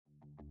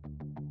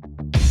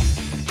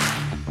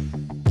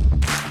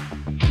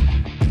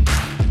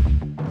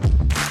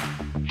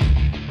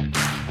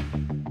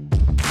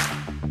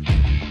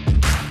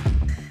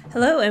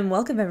Hello and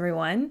welcome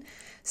everyone.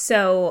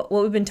 So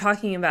what we've been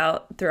talking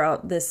about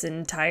throughout this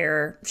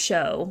entire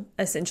show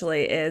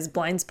essentially is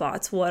blind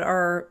spots. What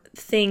are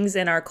things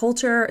in our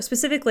culture,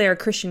 specifically our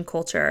Christian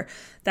culture,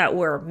 that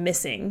we're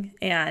missing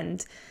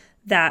and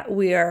that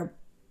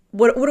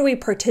what are we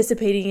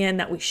participating in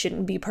that we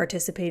shouldn't be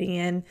participating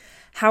in?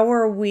 How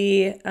are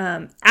we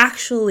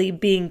actually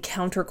being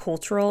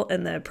countercultural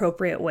in the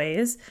appropriate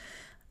ways?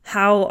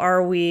 How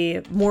are we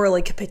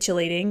morally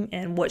capitulating,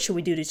 and what should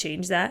we do to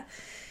change that?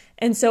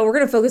 And so we're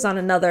going to focus on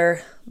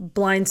another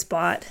blind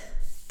spot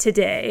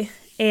today.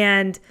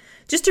 And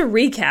just to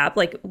recap,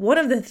 one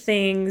of the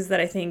things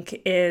that I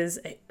think is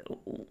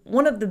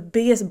one of the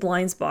biggest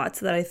blind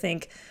spots that I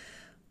think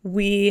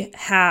we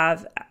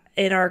have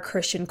in our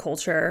Christian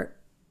culture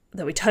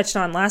that we touched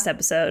on last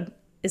episode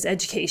is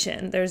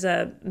education. There's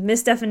a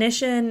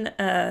misdefinition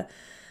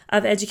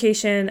of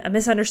education, a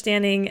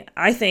misunderstanding,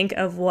 I think,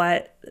 of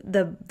what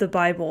the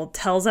Bible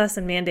tells us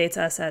and mandates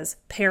us as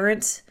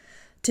parents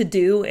to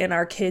do in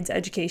our kids'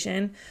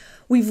 education.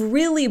 We've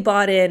really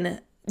bought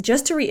in,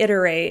 just to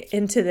reiterate,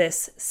 into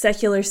this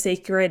secular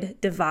sacred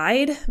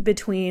divide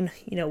between,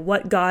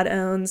 what God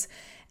owns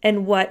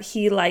and what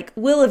he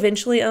will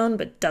eventually own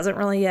but doesn't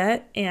really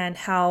yet, and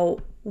how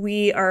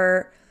we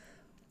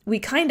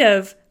kind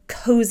of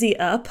cozy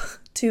up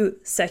to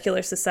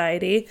secular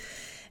society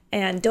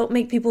and don't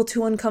make people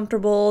too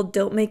uncomfortable,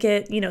 don't make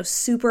it,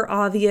 super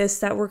obvious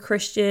that we're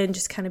Christian,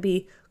 just kind of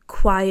be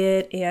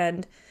quiet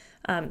and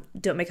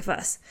don't make a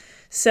fuss.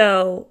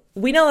 So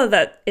we know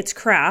that it's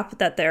crap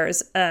that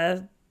there's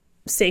a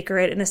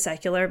sacred and a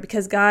secular,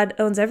 because God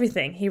owns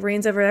everything. He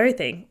reigns over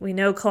everything. We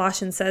know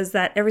Colossians says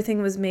that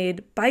everything was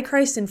made by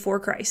Christ and for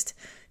Christ.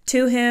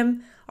 To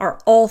him are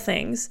all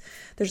things.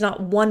 There's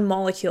not one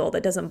molecule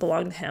that doesn't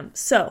belong to him.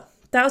 So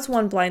that was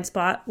one blind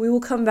spot. We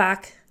will come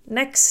back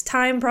next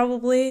time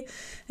probably.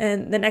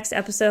 And the next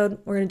episode,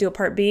 we're going to do a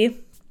part B.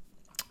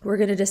 We're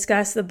going to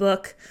discuss the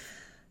book,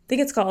 I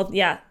think it's called,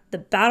 The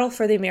Battle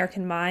for the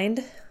American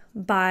Mind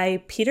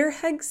by Peter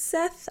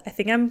Hegseth. I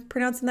think I'm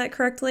pronouncing that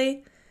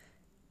correctly.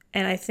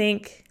 And I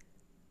think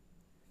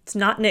it's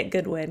not Nick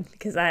Goodwin,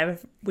 because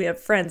we have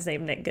friends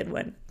named Nick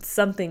Goodwin.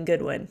 Something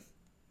Goodwin.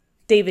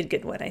 David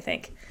Goodwin, I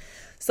think.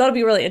 So that'll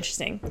be really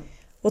interesting.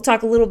 We'll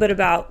talk a little bit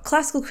about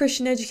classical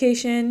Christian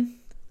education,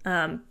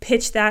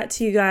 pitch that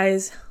to you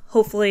guys.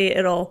 Hopefully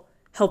it'll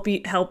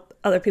help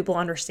other people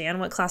understand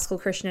what classical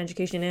Christian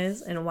education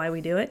is and why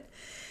we do it.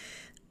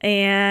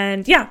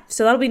 And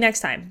so that'll be next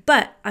time.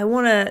 But I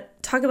want to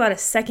talk about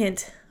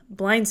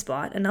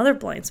another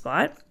blind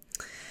spot.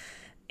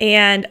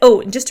 And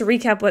just to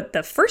recap what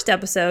the first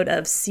episode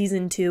of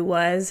season 2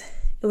 was,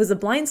 it was a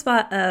blind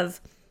spot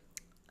of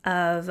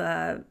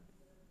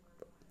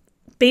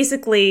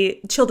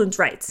basically children's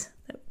rights.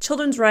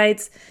 Children's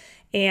rights,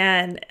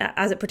 and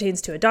as it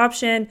pertains to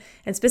adoption,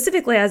 and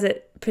specifically as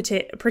it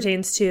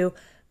pertains to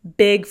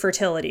big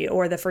fertility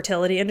or the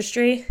fertility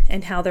industry,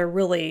 and how they're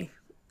really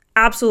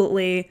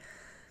absolutely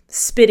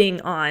spitting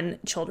on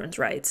children's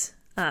rights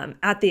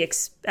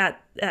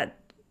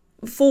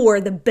for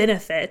the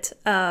benefit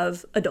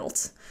of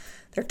adults.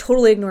 They're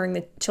totally ignoring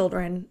the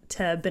children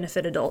to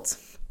benefit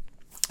adults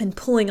and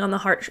pulling on the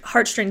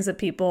heartstrings of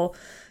people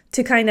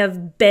to kind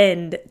of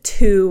bend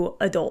to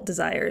adult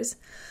desires.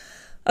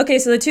 Okay,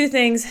 so those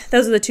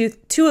are the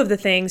two of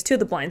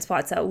the blind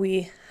spots that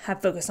we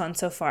have focused on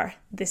so far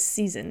this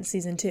season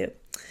 2.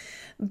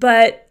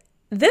 But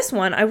this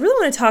one, I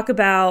really want to talk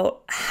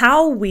about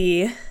how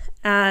we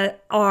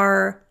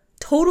are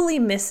totally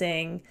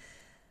missing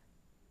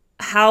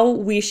how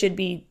we should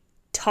be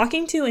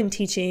talking to and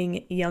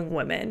teaching young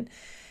women.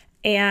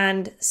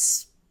 And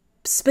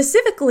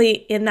specifically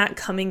in that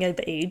coming of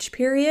age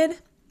period,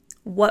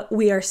 what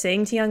we are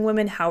saying to young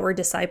women, how we're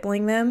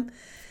discipling them.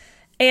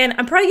 And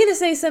I'm probably going to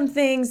say some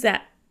things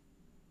that,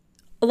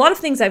 a lot of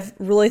things I've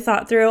really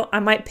thought through. I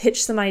might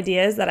pitch some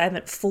ideas that I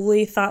haven't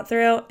fully thought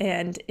through,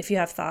 and if you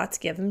have thoughts,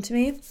 give them to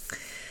me.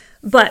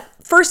 But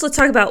first, let's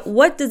talk about,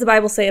 what does the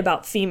Bible say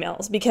about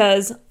females?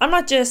 Because I'm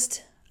not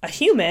just a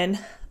human,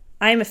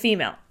 I am a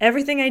female.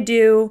 Everything I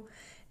do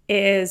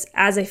is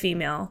as a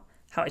female.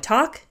 How I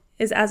talk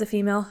is as a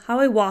female. How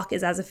I walk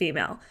is as a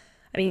female.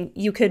 I mean,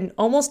 you can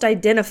almost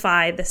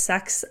identify the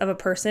sex of a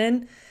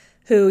person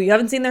who you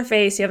haven't seen their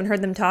face, you haven't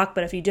heard them talk,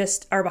 but if you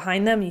just are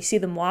behind them, you see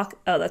them walk,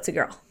 oh, that's a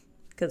girl,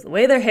 because the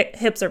way their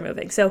hips are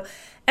moving. So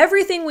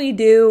everything we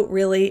do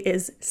really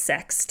is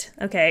sexed,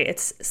 okay?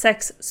 It's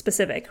sex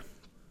specific.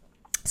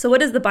 So what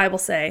does the Bible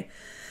say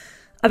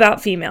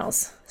about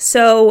females?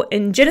 So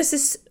in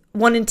Genesis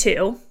 1 and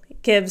 2,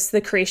 it gives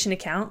the creation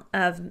account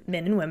of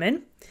men and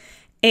women.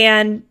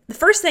 And the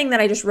first thing that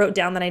I just wrote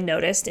down that I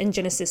noticed in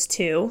Genesis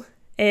 2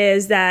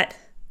 is that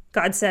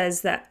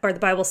the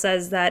Bible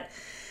says that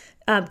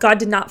God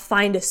did not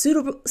find a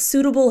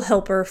suitable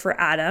helper for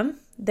Adam.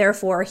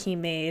 Therefore, he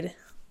made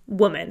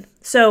woman.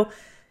 So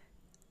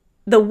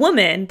the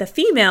woman, the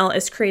female,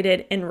 is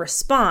created in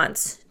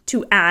response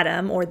to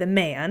Adam, or the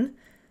man,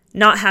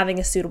 not having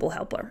a suitable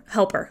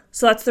helper.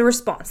 So that's the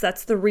response.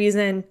 That's the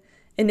reason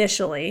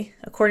initially,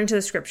 according to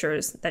the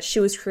scriptures, that she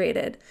was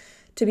created,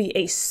 to be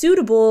a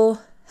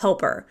suitable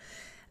helper.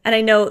 And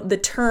I know the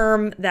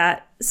term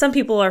that some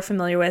people are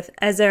familiar with,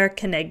 ezer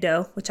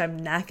kenegdo, which I'm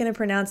not going to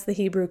pronounce the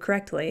Hebrew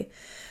correctly,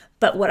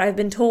 but what I've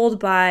been told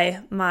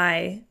by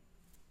my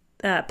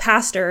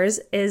pastors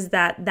is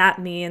that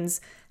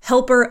means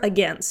helper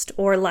against,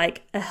 or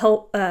like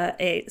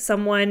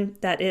someone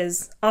that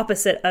is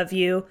opposite of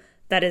you,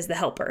 that is the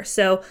helper.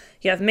 So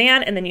you have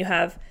man, and then you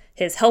have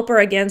his helper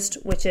against,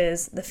 which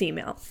is the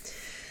female.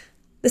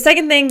 The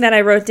second thing that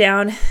I wrote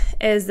down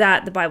is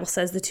that the Bible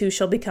says the two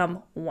shall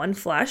become one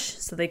flesh.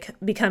 So they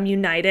become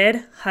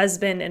united.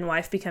 Husband and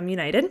wife become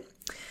united.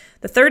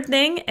 The third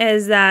thing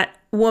is that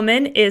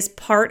woman is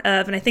part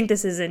of, and I think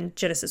this is in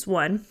Genesis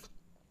 1,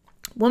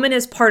 woman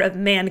is part of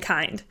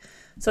mankind.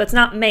 So it's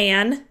not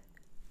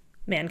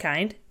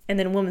mankind, and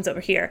then woman's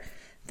over here.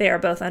 They are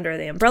both under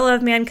the umbrella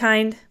of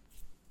mankind,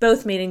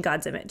 both made in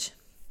God's image.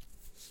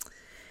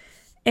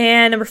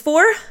 And number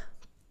 4,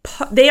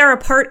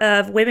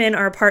 women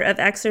are a part of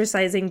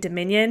exercising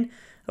dominion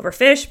over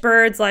fish,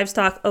 birds,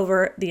 livestock,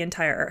 over the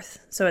entire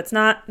earth. So it's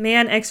not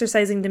man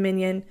exercising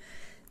dominion,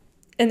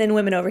 and then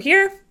women over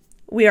here,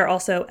 we are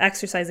also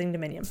exercising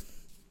dominion.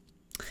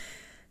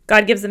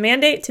 God gives the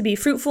mandate to be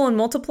fruitful and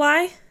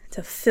multiply,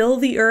 to fill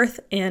the earth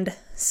and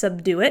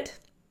subdue it.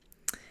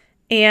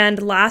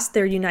 And last,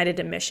 they're united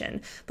in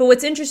mission. But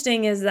what's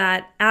interesting is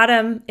that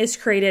Adam is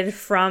created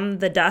from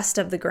the dust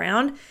of the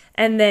ground,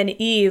 and then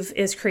Eve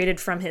is created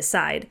from his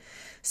side.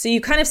 So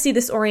you kind of see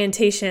this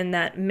orientation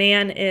that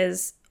man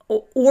is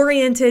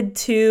oriented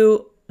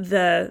to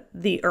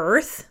the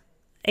earth,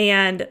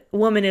 and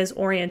woman is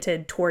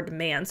oriented toward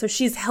man. So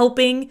she's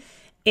helping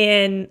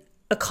in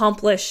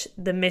accomplish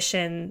the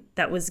mission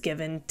that was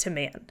given to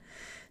man.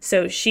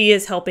 So she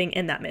is helping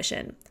in that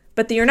mission.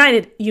 But they're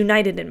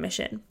united in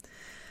mission.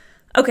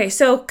 Okay,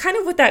 so kind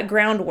of with that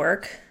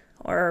groundwork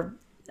or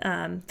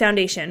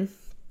foundation,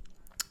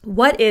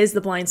 what is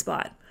the blind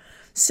spot?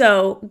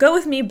 So go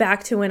with me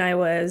back to when I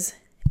was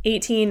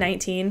 18,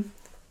 19,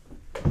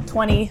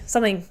 20,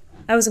 something.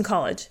 I was in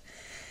college.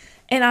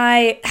 And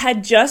I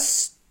had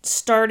just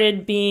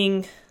started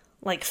being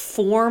like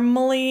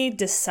formally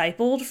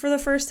discipled for the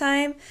first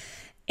time.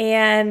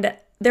 And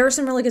there was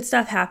some really good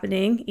stuff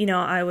happening. You know,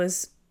 I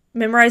was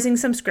memorizing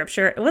some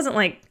scripture. It wasn't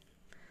like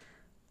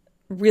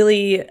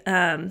really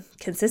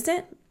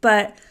consistent,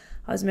 but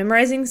I was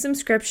memorizing some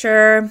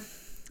scripture.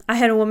 I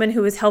had a woman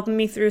who was helping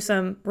me through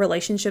some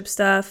relationship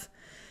stuff.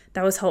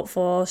 That was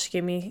helpful. She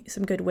gave me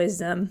some good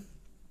wisdom.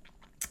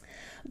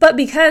 But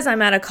because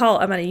I'm at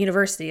a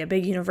university, a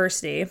big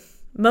university,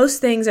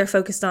 most things are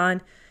focused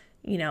on,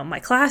 you know, my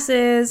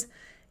classes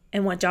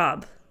and what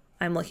job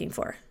I'm looking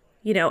for,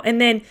 you know.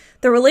 And then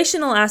the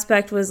relational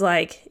aspect was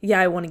like, yeah,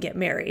 I want to get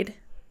married,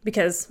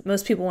 because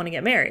most people want to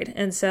get married.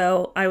 And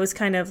so I was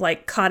kind of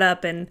like caught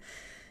up in,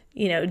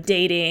 you know,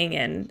 dating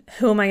and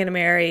who am I going to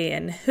marry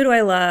and who do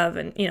I love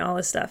and, you know, all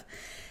this stuff.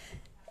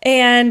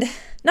 And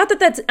not that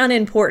that's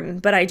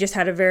unimportant, but I just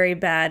had a very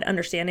bad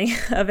understanding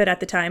of it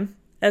at the time.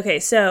 Okay,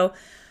 so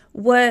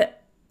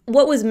what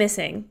was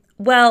missing?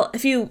 Well,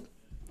 if you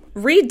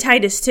read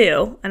Titus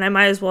 2, and I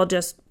might as well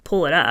just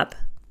pull it up.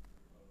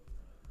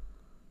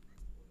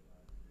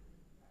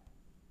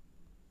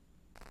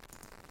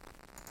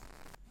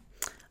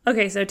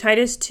 Okay, so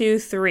Titus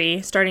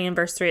 2:3, starting in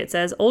verse 3, it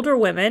says, "Older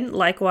women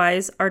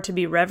likewise are to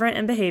be reverent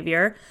in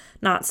behavior,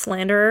 not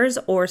slanderers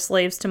or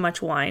slaves to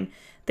much wine.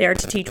 They are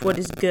to teach what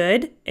is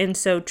good, and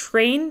so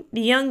train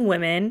the young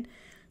women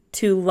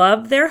to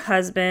love their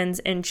husbands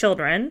and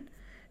children,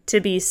 to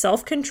be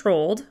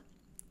self-controlled,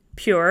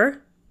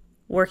 pure,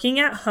 working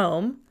at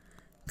home,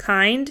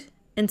 kind,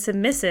 and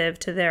submissive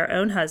to their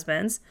own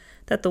husbands,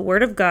 that the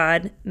word of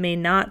God may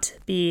not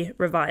be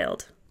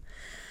reviled."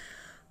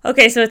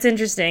 Okay, so it's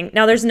interesting.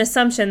 Now, there's an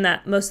assumption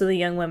that most of the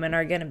young women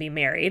are going to be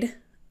married,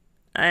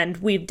 and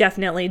we've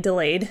definitely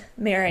delayed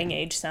marrying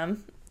age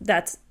some.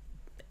 That's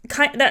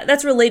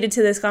related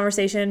to this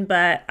conversation,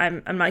 but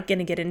I'm not going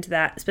to get into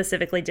that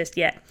specifically just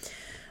yet.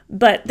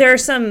 But there are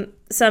some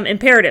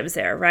imperatives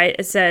there, right?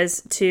 It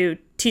says to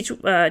teach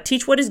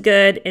what is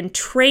good and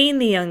train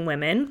the young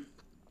women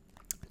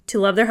to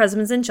love their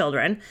husbands and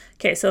children.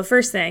 Okay, so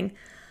first thing,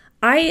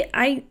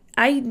 I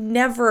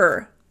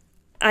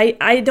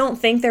don't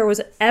think there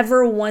was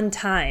ever one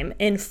time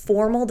in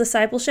formal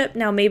discipleship.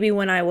 Now, maybe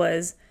when I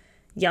was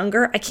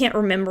younger, I can't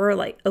remember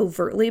like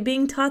overtly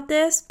being taught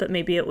this, but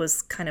maybe it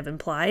was kind of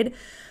implied.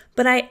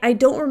 But I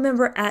don't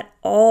remember at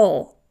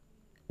all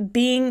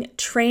being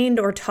trained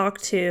or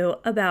talked to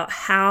about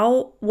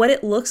what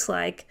it looks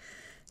like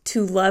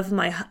to love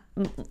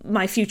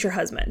my future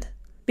husband.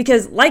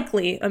 Because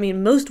likely, I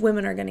mean, most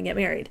women are going to get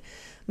married.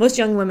 Most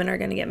young women are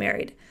going to get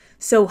married.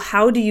 So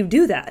how do you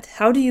do that?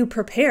 How do you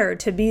prepare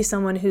to be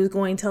someone who's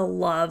going to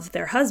love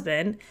their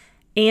husband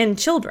and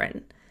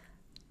children?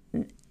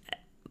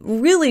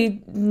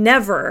 Really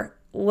never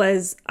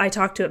was I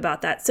talked to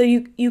about that. So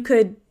you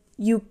could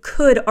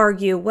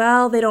argue,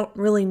 well, they don't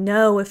really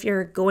know if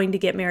you're going to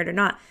get married or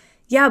not.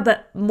 Yeah,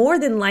 but more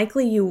than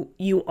likely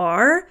you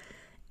are,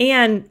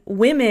 and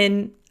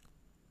women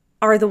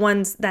are the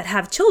ones that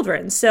have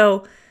children.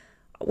 So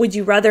would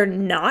you rather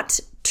not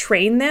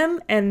train them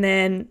and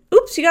then,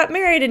 oops, you got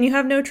married and you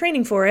have no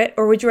training for it?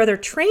 Or would you rather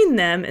train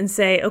them and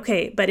say,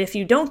 okay, but if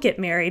you don't get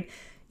married,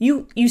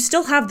 you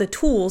still have the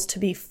tools to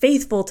be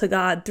faithful to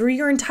God through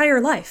your entire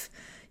life.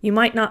 You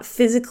might not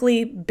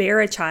physically bear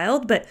a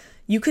child, but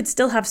you could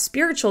still have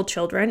spiritual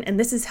children, and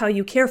this is how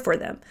you care for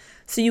them.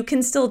 So you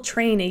can still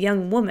train a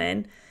young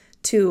woman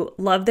to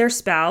love their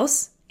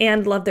spouse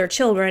and love their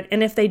children.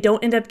 And if they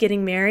don't end up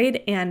getting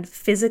married and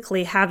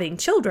physically having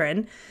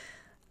children,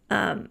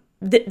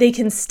 they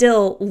can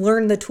still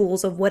learn the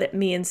tools of what it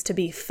means to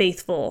be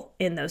faithful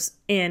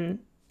in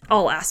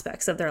all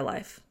aspects of their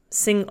life,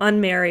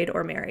 unmarried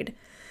or married.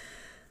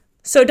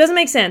 So it doesn't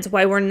make sense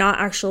why we're not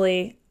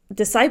actually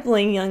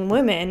discipling young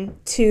women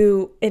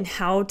in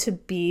how to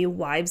be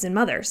wives and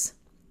mothers.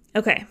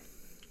 Okay.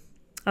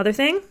 Other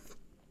thing,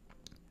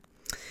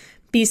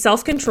 be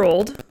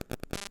self-controlled,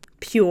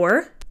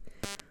 pure,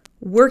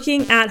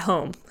 working at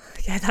home.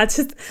 Yeah,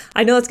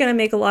 I know it's going to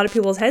make a lot of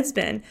people's heads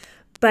spin,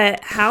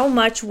 but how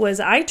much was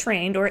I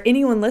trained, or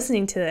anyone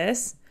listening to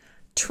this,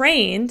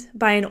 trained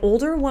by an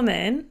older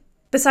woman,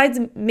 besides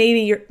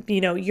maybe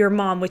your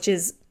mom, which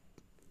is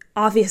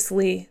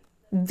obviously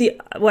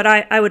what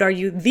I would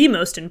argue the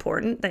most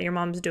important, that your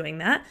mom's doing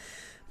that.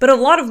 But a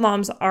lot of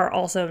moms are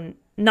also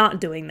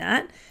not doing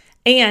that.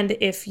 And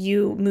if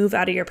you move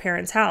out of your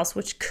parents' house,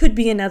 which could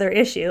be another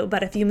issue,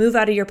 but if you move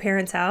out of your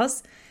parents'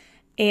 house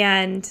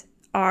and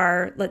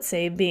are, let's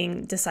say,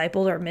 being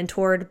discipled or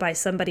mentored by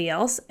somebody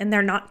else, and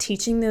they're not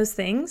teaching those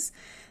things,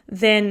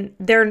 then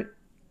they're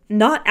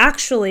not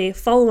actually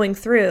following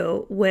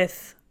through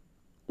with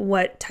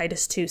what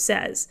Titus 2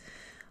 says.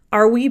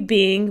 Are we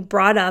being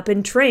brought up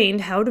and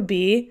trained how to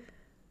be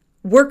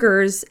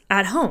workers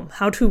at home,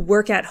 how to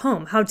work at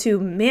home, how to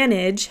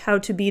manage, how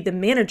to be the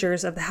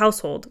managers of the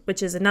household,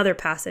 which is another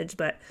passage,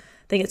 but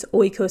I think it's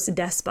oikos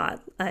despot,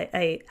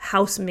 a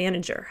house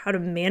manager, how to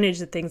manage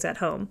the things at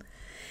home.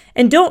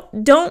 And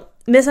don't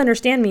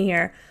misunderstand me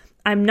here.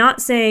 I'm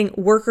not saying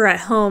worker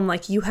at home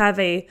like you have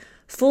a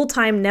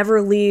full-time,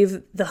 never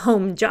leave the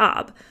home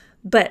job,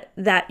 but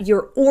that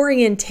your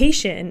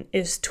orientation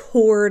is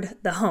toward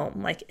the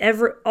home. Like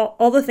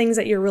all the things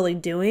that you're really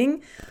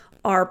doing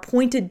are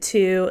pointed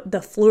to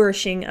the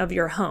flourishing of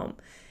your home.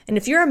 And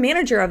if you're a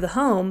manager of the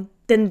home,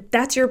 then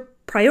that's your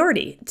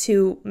priority,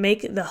 to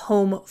make the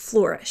home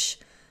flourish,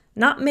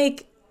 not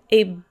make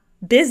a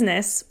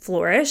business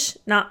flourish,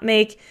 not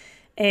make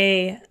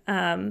a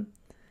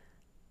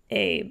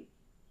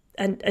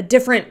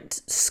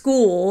different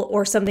school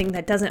or something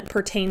that doesn't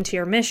pertain to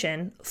your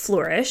mission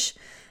flourish,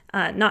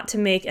 not to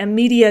make a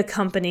media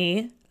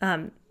company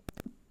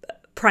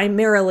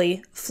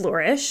primarily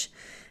flourish.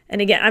 And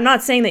again, I'm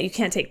not saying that you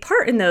can't take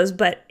part in those,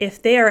 but if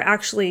they are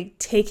actually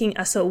taking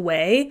us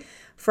away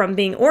from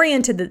being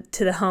oriented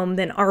to the home,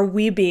 then are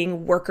we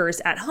being workers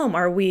at home?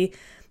 Are we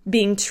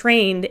being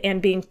trained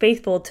and being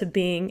faithful to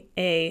being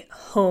a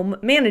home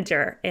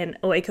manager and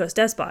oikos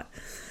despot?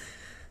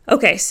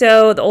 Okay,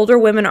 so the older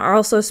women are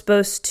also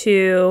supposed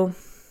to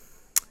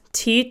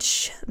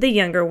teach the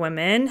younger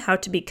women how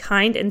to be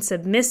kind and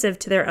submissive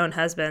to their own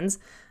husbands.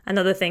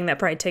 Another thing that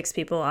probably ticks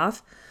people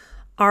off.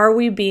 Are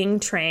we being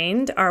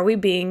trained? Are we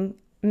being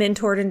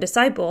mentored and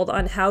discipled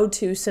on how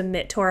to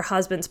submit to our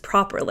husbands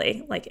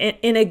properly, like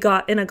in a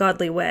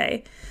godly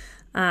way?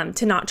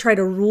 To not try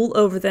to rule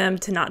over them,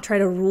 to not try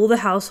to rule the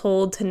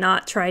household, to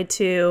not try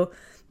to,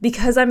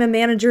 because I'm a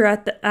manager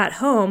at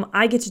home,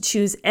 I get to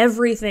choose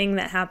everything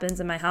that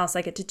happens in my house.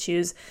 I get to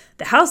choose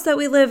the house that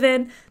we live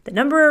in, the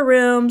number of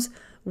rooms,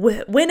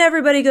 when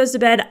everybody goes to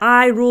bed,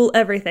 I rule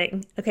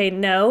everything. Okay,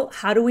 no,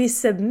 how do we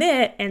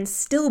submit and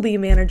still be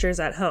managers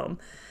at home?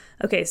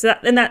 Okay, so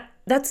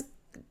that's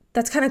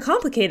kind of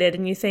complicated,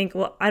 and you think,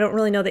 well, I don't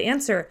really know the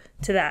answer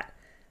to that.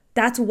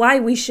 That's why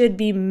we should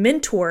be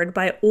mentored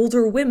by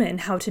older women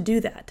how to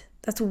do that.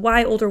 That's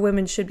why older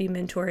women should be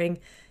mentoring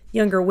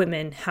younger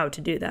women how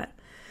to do that.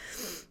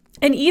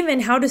 And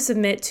even how to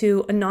submit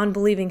to a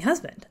non-believing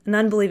husband, an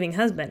unbelieving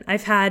husband.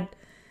 I've had,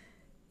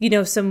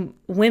 some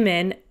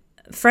women,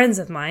 friends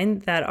of mine,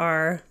 that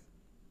are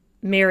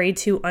married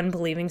to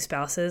unbelieving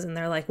spouses, and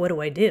they're like, what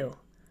do I do?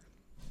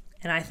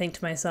 And I think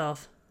to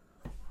myself,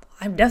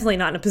 I'm definitely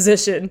not in a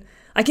position.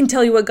 I can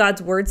tell you what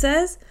God's word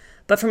says,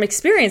 but from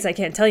experience, I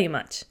can't tell you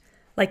much.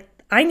 Like,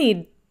 I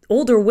need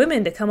older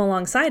women to come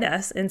alongside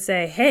us and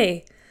say,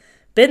 hey,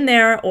 been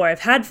there, or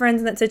I've had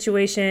friends in that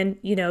situation,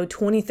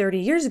 20, 30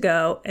 years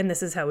ago, and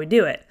this is how we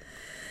do it.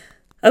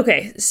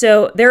 Okay,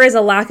 so there is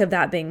a lack of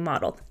that being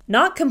modeled.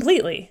 Not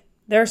completely.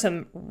 There are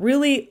some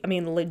really,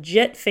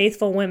 legit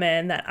faithful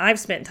women that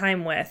I've spent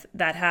time with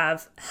that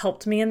have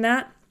helped me in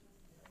that.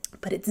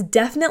 But it's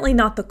definitely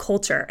not the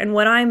culture. And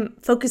what I'm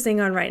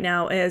focusing on right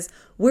now is,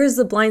 where's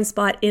the blind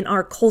spot in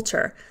our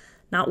culture?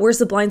 Not where's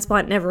the blind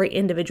spot in every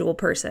individual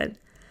person.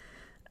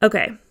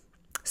 Okay,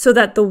 so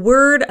that the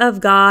word of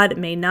God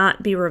may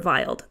not be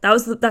reviled.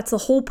 That's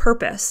the whole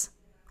purpose.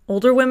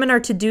 Older women are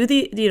to do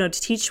to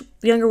teach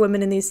younger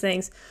women in these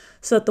things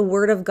so that the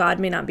word of God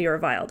may not be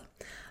reviled.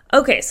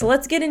 Okay, so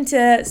let's get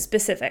into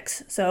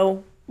specifics.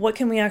 So what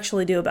can we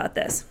actually do about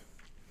this?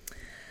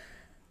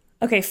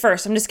 Okay,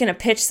 first, I'm just going to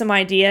pitch some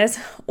ideas,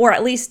 or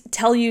at least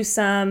tell you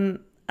some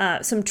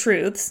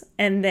truths,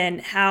 and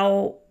then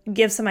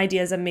give some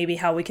ideas of maybe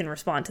how we can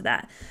respond to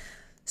that.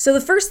 So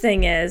the first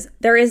thing is,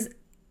 there is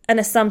an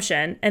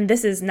assumption, and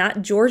this is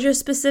not Georgia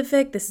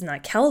specific, this is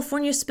not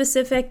California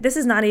specific, this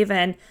is not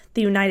even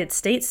the United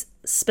States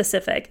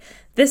specific.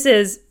 This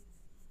is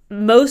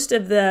most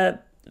of the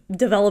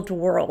developed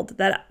world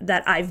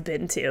that I've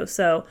been to.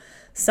 So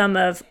some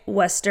of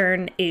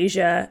Western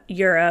Asia,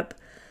 Europe,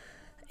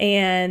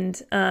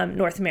 and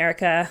North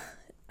America.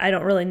 I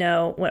don't really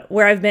know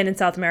where I've been in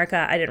South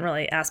America. I didn't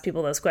really ask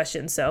people those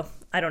questions, so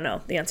I don't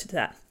know the answer to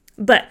that.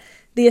 But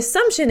the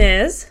assumption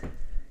is,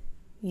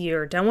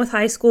 you're done with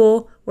high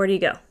school, where do you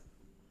go?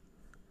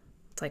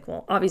 It's like,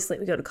 well, obviously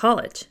we go to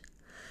college.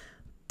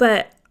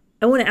 But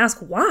I want to ask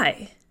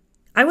why.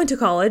 I went to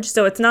college,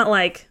 so it's not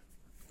like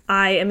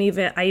I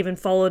even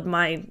followed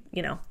my,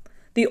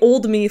 the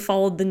old me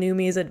followed the new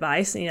me's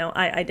advice.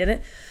 I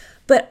didn't.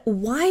 But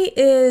why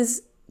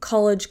is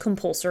college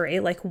compulsory?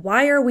 Like,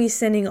 why are we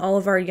sending all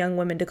of our young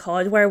women to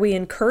college? Why are we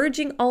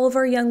encouraging all of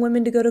our young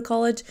women to go to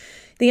college?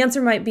 The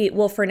answer might be,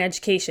 well, for an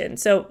education.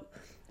 So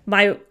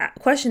my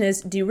question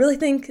is, do you really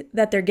think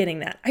that they're getting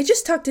that? I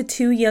just talked to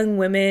 2 young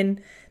women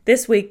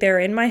this week. They're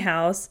in my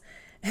house,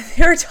 and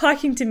they're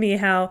talking to me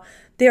how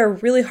they are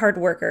really hard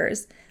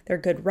workers. They're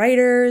good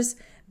writers.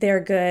 They're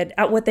good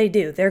at what they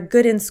do. They're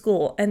good in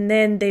school. And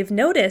then they've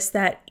noticed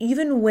that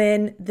even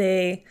when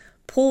they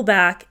pull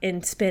back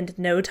and spend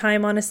no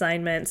time on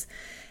assignments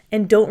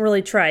and don't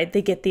really try,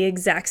 they get the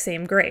exact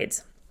same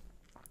grades.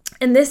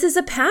 And this is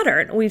a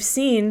pattern. We've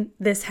seen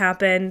this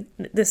happen,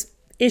 this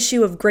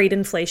issue of grade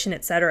inflation,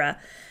 etc.,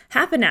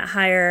 happen at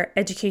higher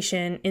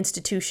education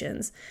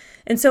institutions.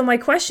 And so my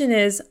question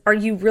is, are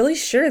you really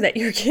sure that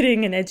you're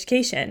getting an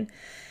education?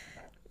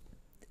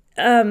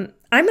 I'm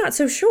not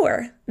so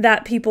sure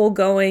that people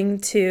going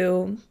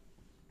to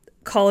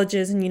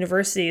colleges and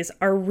universities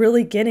are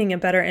really getting a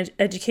better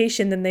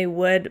education than they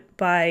would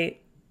by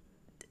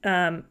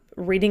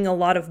reading a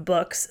lot of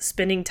books,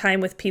 spending time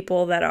with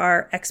people that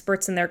are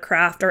experts in their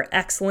craft or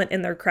excellent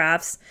in their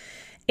crafts,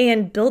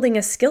 and building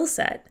a skill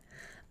set.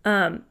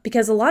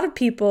 Because a lot of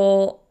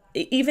people,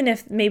 even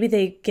if maybe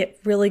they get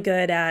really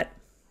good at,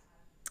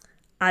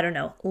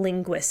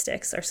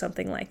 linguistics or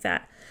something like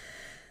that,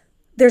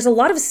 there's a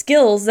lot of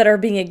skills that are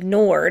being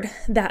ignored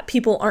that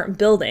people aren't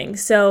building.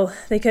 So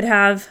they could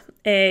have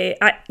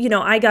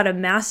I got a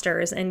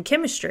master's in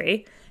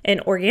chemistry,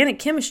 in organic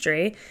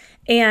chemistry,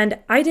 and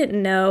I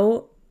didn't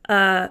know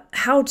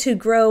how to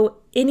grow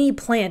any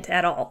plant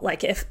at all.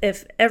 Like if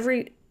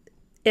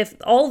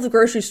all of the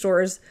grocery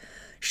stores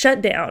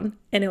shut down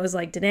and it was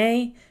like,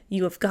 Danae,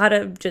 you have got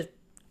to just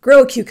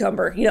grow a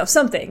cucumber,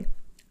 something,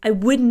 I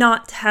would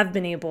not have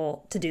been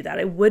able to do that.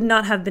 I would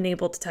not have been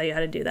able to tell you how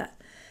to do that.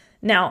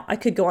 Now, I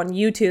could go on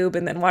YouTube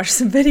and then watch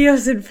some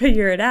videos and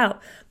figure it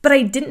out, but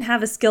I didn't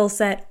have a skill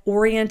set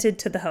oriented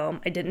to the home.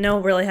 I didn't know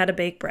really how to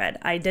bake bread.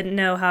 I didn't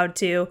know how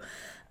to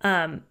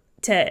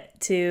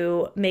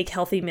make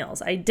healthy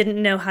meals. I didn't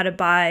know how to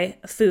buy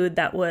food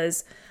that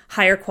was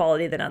higher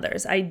quality than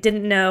others. I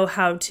didn't know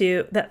how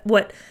to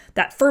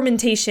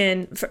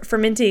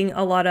fermenting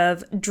a lot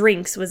of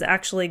drinks was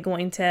actually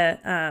going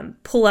to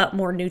pull out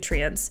more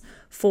nutrients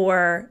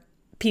for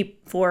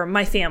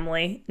my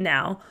family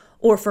now,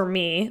 or for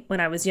me when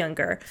I was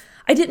younger.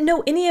 I didn't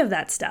know any of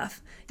that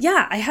stuff.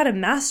 Yeah, I had a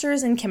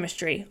master's in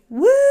chemistry.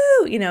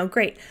 Woo,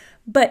 great.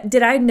 But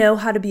did I know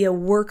how to be a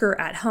worker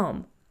at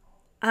home?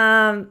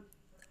 I'm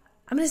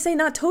going to say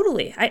not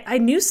totally. I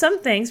knew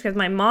some things because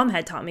my mom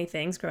had taught me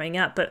things growing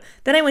up, but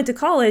then I went to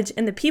college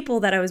and the people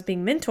that I was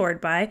being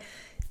mentored by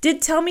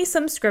did tell me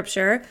some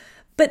scripture,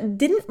 but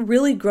didn't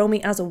really grow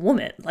me as a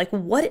woman, like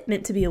what it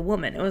meant to be a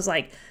woman. It was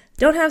like,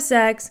 don't have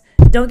sex,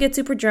 don't get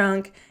super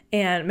drunk,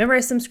 and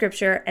memorize some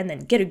scripture, and then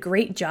get a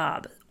great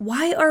job.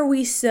 Why are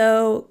we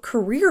so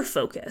career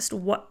focused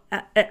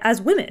as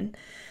women?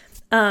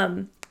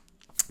 There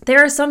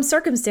are some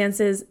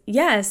circumstances,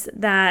 yes,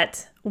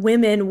 that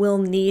women will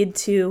need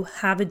to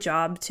have a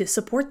job to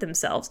support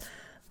themselves.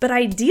 But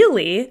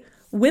ideally,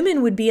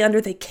 women would be under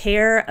the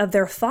care of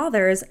their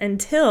fathers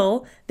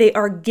until they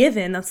are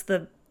given, that's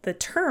the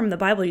term the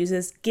Bible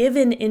uses,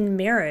 given in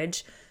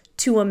marriage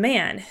to a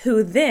man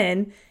who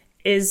then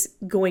is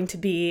going to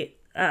be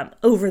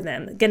over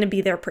them, going to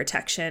be their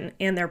protection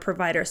and their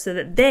provider so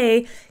that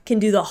they can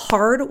do the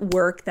hard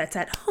work that's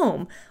at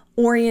home,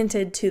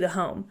 oriented to the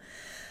home.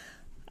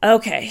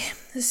 Okay,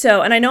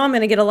 so, and I know I'm going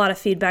to get a lot of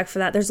feedback for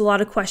that. There's a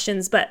lot of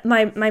questions, but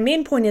my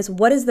main point is,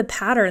 what is the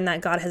pattern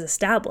that God has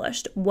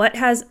established? What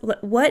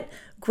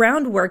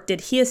groundwork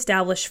did he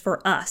establish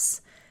for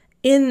us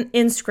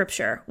in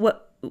Scripture?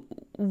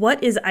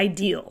 What is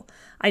ideal?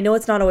 I know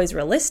it's not always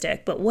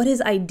realistic, but what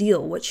is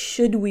ideal? What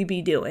should we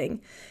be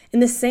doing? In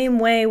the same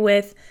way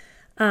with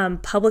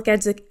public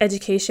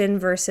education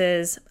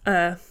versus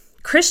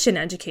Christian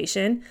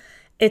education,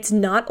 it's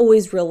not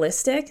always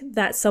realistic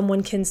that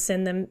someone can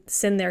send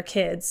their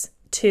kids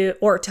to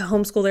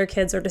homeschool their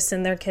kids or to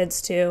send their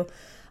kids to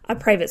a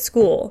private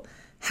school.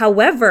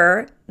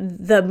 However,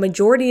 the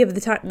majority of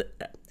the time,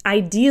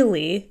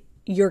 ideally,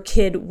 your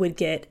kid would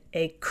get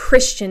a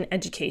Christian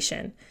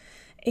education.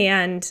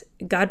 And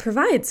God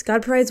provides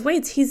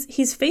ways.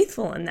 He's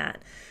faithful in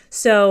that.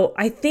 So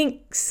I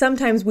think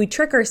sometimes we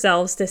trick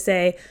ourselves to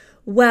say,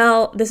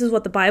 well, this is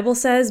what the Bible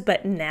says,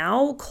 but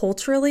now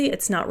culturally,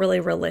 it's not really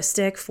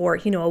realistic for,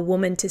 a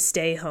woman to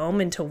stay home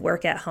and to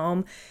work at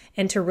home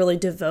and to really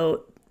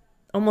devote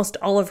almost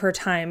all of her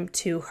time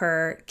to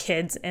her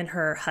kids and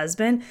her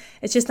husband.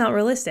 It's just not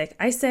realistic.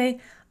 I think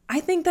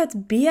that's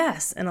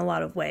BS in a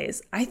lot of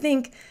ways. I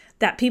think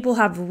that people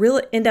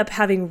end up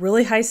having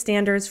really high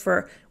standards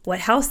for what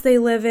house they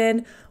live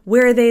in,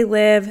 where they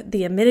live,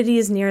 the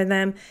amenities near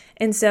them.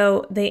 And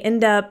so they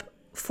end up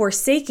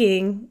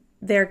forsaking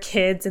their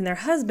kids and their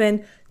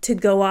husband to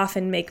go off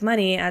and make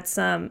money at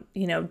some,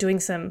 doing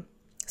some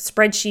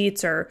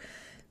spreadsheets or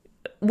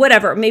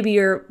whatever. Maybe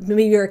you're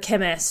a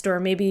chemist,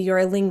 or maybe you're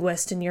a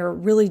linguist and you're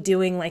really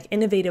doing like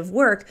innovative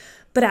work,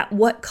 but at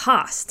what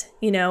cost?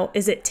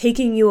 Is it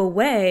taking you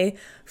away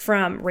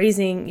from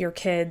raising your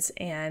kids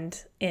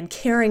and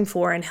caring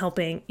for and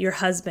helping your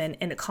husband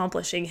and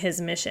accomplishing his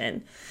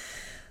mission?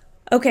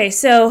 Okay,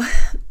 so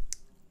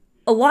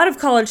a lot of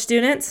college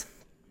students,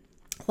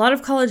 a lot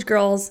of college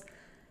girls,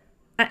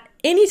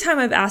 anytime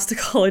I've asked a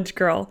college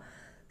girl,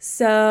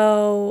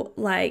 so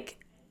like,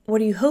 what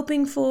are you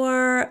hoping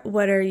for?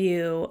 What are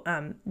you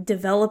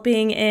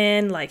developing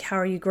in? Like, how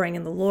are you growing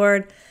in the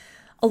Lord?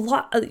 A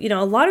lot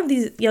of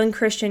these young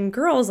Christian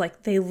girls,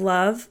 like they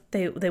want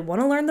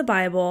to learn the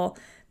Bible,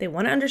 they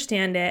want to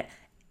understand it,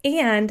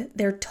 and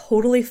they're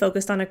totally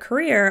focused on a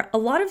career. A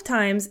lot of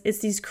times it's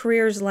these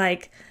careers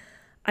like,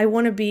 I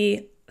want to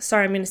be a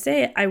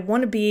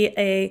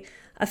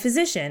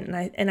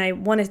physician. And I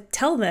want to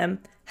tell them,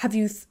 have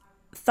you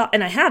thought,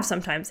 and I have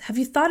sometimes, have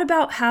you thought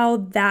about how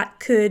that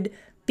could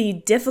be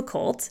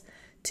difficult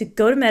to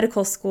go to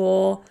medical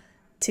school,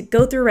 to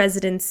go through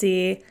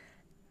residency,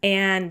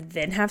 and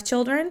then have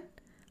children?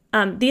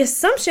 The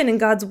assumption in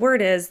God's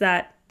word is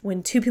that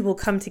when two people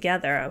come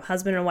together, a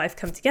husband and a wife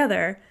come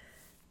together,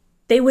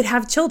 they would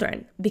have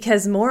children,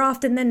 because more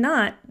often than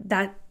not,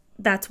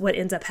 that's what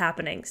ends up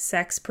happening.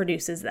 Sex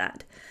produces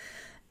that.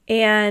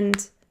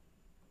 And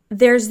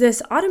there's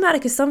this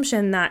automatic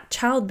assumption that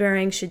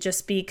childbearing should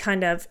just be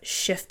kind of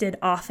shifted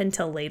off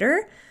until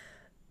later.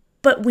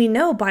 But we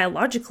know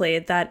biologically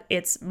that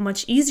it's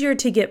much easier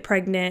to get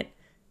pregnant,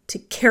 to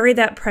carry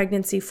that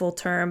pregnancy full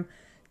term,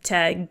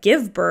 to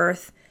give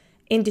birth,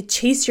 and to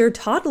chase your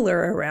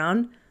toddler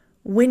around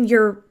when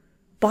your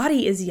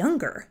body is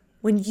younger,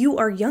 when you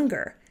are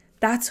younger.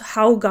 That's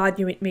how God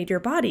made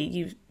your body.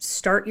 You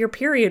start your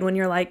period when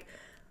you're like,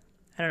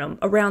 I don't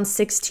know, around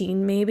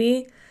 16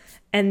 maybe,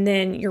 and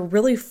then you're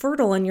really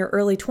fertile in your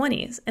early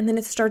 20s, and then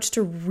it starts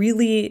to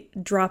really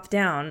drop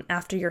down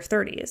after your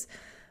 30s.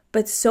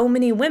 But so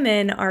many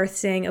women are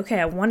saying, okay,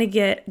 I want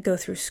to go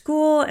through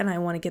school and I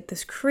want to get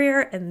this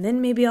career, and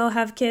then maybe I'll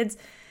have kids.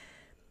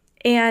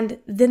 And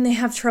then they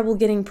have trouble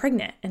getting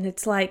pregnant. And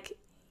it's like,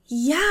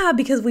 yeah,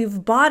 because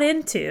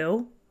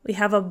we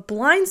have a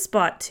blind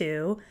spot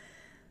to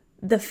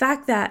the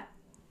fact that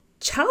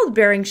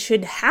childbearing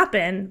should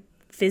happen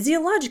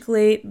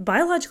physiologically,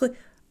 biologically,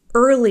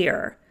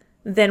 earlier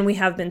than we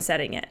have been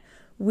setting it.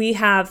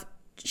 We've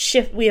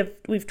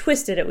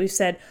twisted it. We've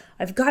said,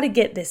 I've got to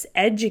get this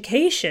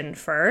education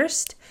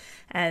first,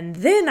 and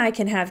then I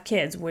can have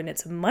kids, when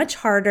it's much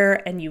harder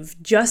and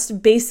you've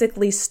just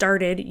basically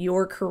started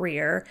your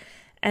career,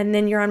 and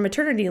then you're on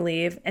maternity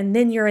leave, and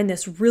then you're in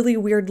this really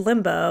weird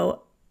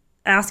limbo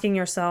asking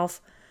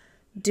yourself,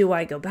 do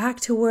I go back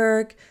to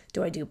work?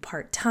 Do I do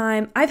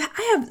part-time? I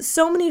have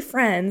so many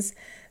friends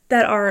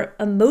that are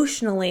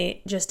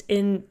emotionally just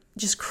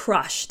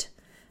crushed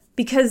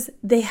because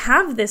they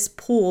have this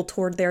pull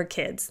toward their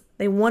kids.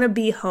 They want to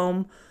be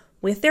home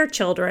with their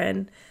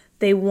children.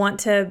 They want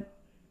to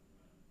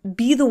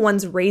be the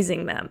ones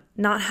raising them,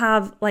 not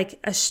have like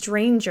a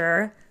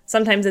stranger.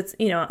 Sometimes it's,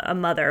 a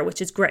mother,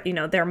 which is great,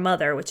 their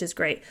mother, which is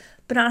great,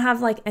 but not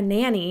have like a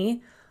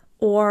nanny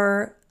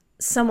or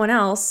someone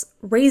else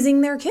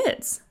raising their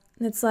kids.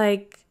 And it's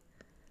like,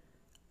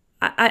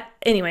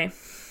 anyway,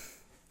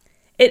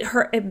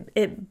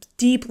 it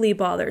deeply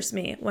bothers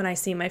me when I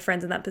see my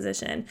friends in that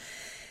position.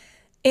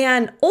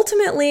 And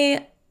ultimately,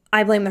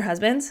 I blame their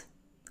husbands.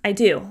 I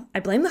do.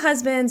 I blame the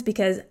husbands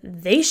because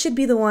they should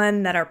be the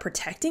one that are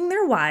protecting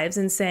their wives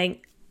and saying,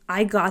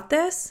 I got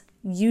this.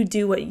 You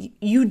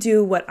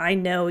do what I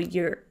know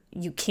you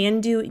can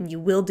do and you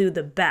will do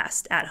the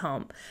best at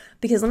home.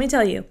 Because let me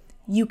tell you,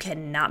 you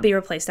cannot be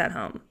replaced at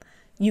home.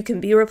 You can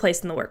be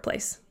replaced in the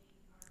workplace.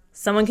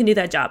 Someone can do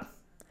that job.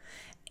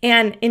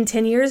 And in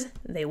 10 years,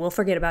 they will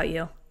forget about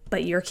you,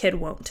 but your kid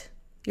won't.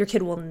 Your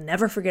kid will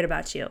never forget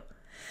about you.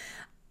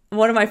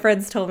 One of my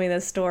friends told me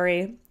this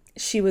story.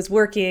 She was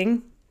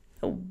working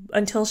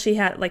until she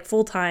had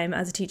full-time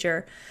as a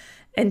teacher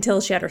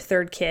until she had her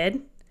third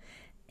kid.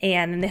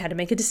 And then they had to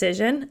make a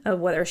decision of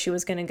whether she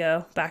was going to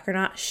go back or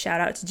not. Shout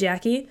out to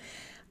Jackie.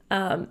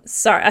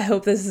 Sorry, I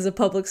hope this is a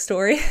public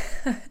story.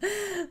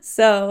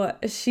 So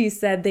she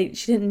said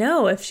she didn't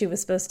know if she was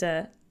supposed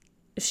to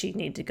she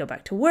needed to go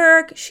back to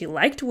work. She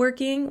liked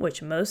working,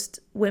 which most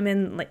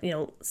women, like,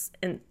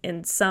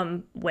 in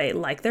some way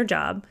like their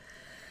job.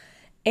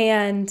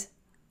 And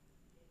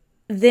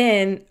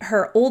then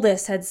her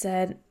oldest had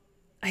said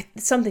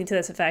something to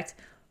this effect: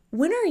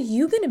 when are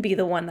you going to be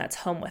the one that's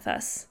home with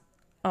us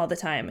all the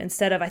time?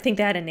 Instead of, I think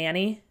they had a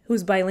nanny who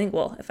was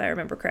bilingual, if I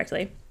remember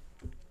correctly.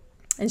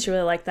 And she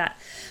really liked that.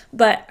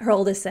 But her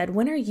oldest said,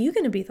 when are you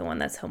going to be the one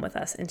that's home with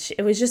us? And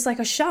it was just like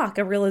a shock,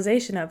 a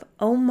realization of,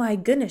 oh my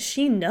goodness,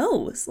 she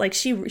knows. Like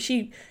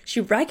she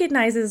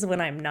recognizes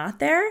when I'm not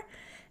there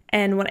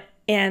and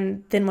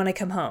then when I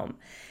come home.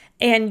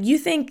 And you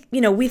think,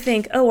 we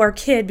think, oh, our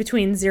kid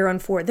between 0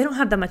 and 4, they don't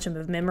have that much of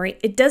a memory.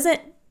 It doesn't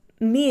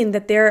mean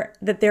that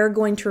they're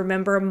going to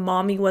remember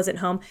mommy wasn't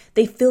home.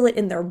 They feel it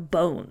in their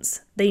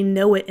bones. They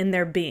know it in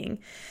their being.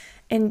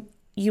 And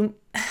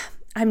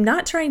I'm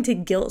not trying to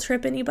guilt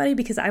trip anybody,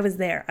 because I was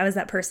there. I was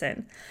that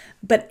person.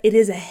 But it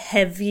is a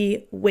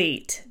heavy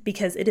weight,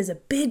 because it is a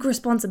big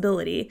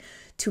responsibility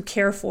to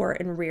care for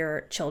and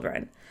rear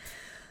children.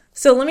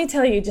 So let me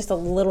tell you just a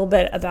little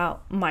bit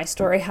about my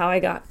story, how I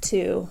got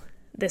to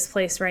this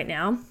place right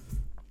now.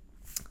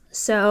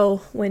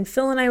 So when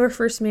Phil and I were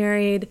first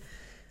married,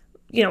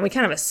 we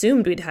kind of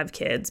assumed we'd have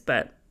kids,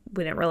 but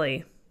we didn't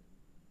really.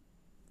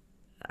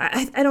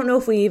 I don't know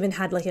if we even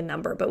had like a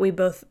number, but we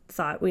both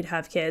thought we'd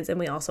have kids, and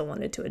we also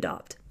wanted to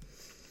adopt.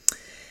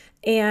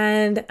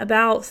 And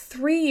about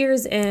 3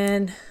 years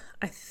in,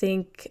 I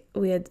think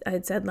I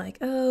had said like,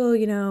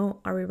 oh,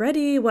 are we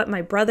ready? What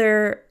my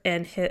brother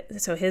and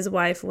his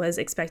wife was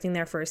expecting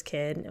their first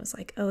kid. And it was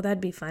like, oh, that'd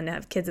be fun to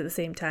have kids at the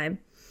same time.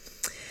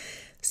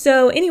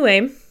 So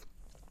anyway,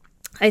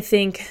 I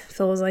think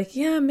Phil was like,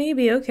 yeah,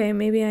 maybe. Okay,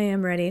 maybe I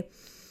am ready.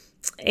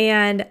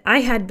 And I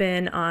had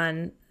been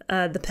on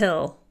the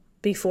pill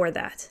before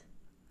that.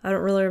 I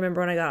don't really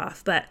remember when I got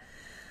off, but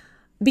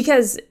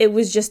because it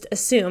was just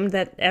assumed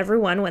that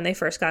everyone, when they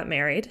first got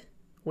married,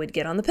 would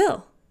get on the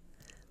pill,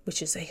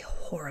 which is a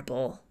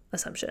horrible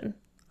assumption.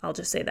 I'll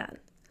just say that.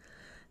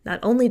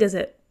 Not only does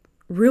it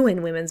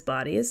ruin women's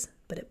bodies,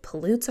 but it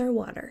pollutes our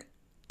water.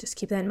 Just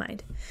keep that in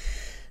mind.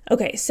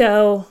 Okay,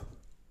 so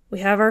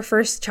we have our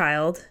first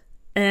child,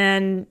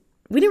 and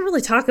we didn't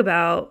really talk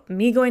about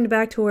me going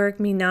back to work,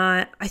 me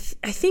not. I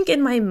think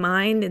in my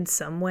mind, in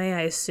some way,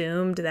 I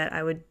assumed that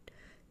I would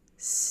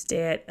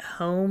stay at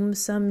home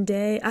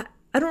someday.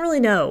 I don't really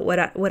know what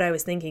I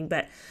was thinking,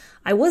 but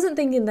I wasn't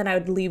thinking that I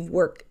would leave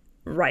work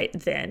right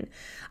then.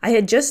 I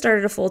had just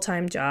started a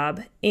full-time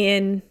job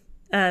in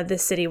the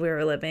city we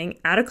were living,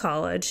 out of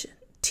college,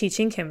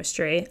 teaching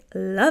chemistry.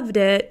 Loved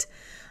it.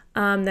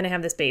 Then I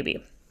have this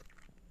baby,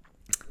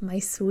 my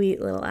sweet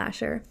little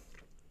Asher.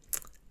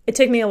 It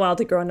took me a while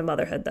to grow into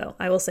motherhood, though.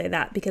 I will say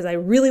that, because I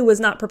really was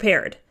not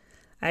prepared.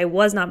 I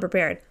was not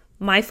prepared.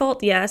 My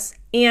fault, yes,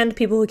 and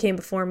people who came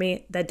before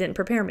me that didn't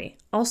prepare me.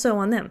 Also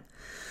on them.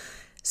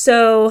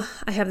 So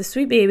I have the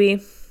sweet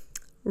baby.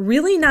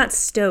 Really not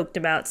stoked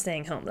about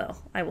staying home, though.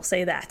 I will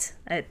say that.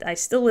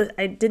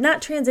 I did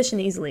not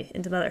transition easily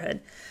into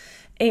motherhood.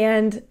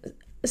 And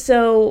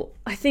so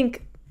I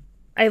think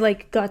I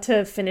got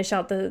to finish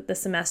out the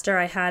semester.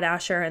 I had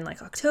Asher in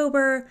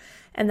October,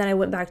 and then I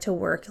went back to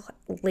work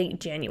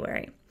late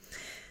January.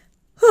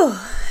 Whew.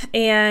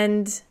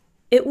 And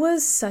it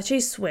was such a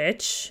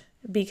switch,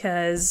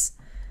 because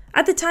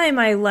at the time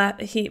I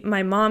left,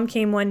 my mom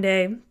came one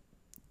day,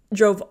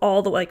 drove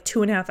all the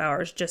 2.5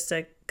 hours just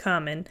to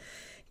come and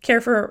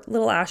care for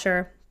little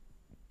Asher,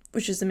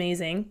 which is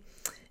amazing.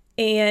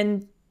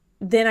 And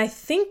then I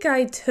think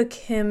I took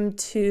him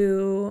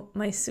to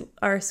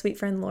our sweet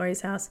friend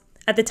Lori's house.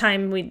 At the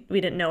time, we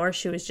didn't know her.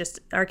 She was just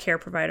our care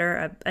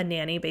provider, a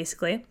nanny,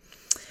 basically.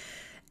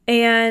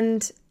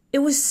 And it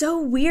was so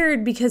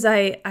weird, because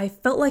I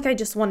felt like I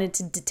just wanted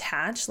to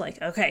detach,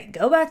 okay,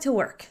 go back to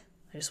work.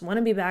 I just want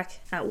to be back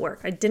at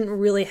work. I didn't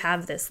really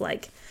have this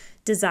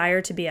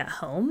desire to be at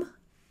home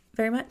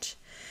very much.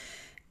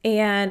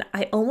 And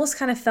I almost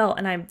kind of felt,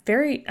 and I'm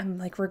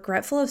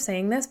regretful of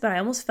saying this, but I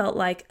almost felt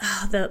like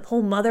the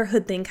whole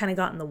motherhood thing kind of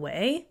got in the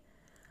way.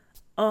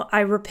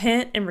 I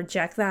repent and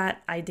reject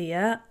that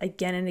idea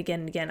again and again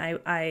and again.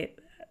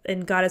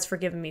 And God has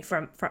forgiven me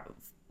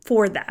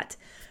for that.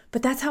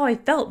 But that's how I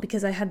felt,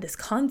 because I had this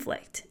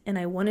conflict, and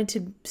I wanted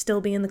to still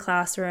be in the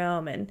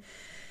classroom and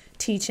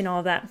teach and all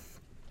of that.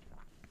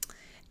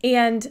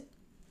 And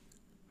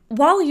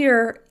while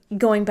you're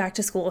going back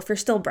to school, if you're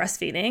still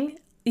breastfeeding,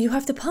 you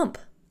have to pump.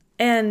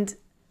 And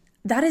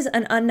that is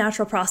an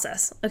unnatural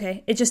process,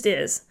 okay? It just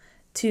is.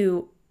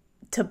 To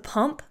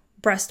pump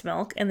breast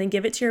milk and then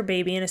give it to your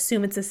baby and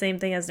assume it's the same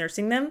thing as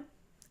nursing them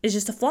is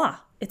just a flaw.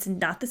 It's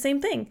not the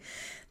same thing.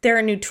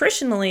 They're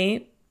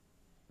nutritionally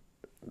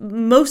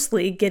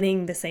mostly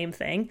getting the same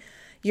thing.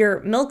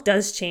 Your milk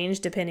does change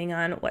depending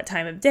on what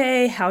time of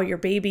day, how your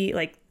baby,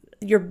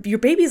 your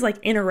baby's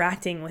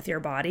interacting with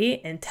your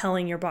body and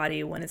telling your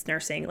body when it's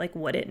nursing,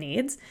 what it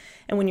needs.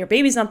 And when your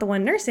baby's not the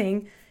one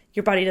nursing,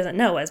 your body doesn't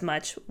know as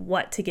much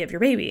what to give your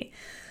baby.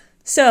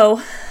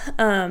 So,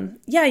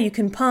 you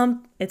can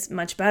pump. It's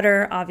much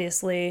better,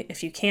 obviously,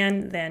 if you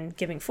can, than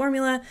giving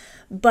formula.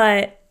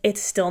 But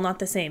it's still not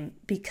the same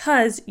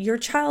because your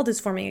child is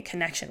forming a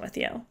connection with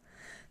you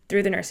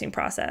through the nursing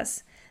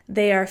process.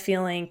 They are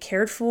feeling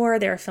cared for.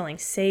 They are feeling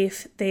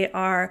safe. They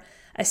are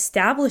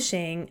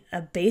establishing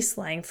a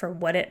baseline for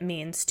what it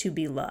means to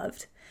be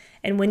loved.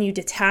 And when you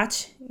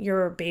detach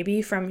your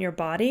baby from your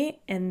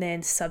body and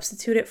then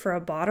substitute it for a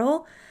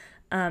bottle,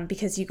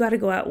 because you got to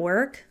go at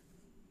work,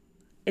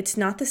 it's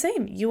not the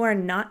same. You are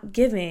not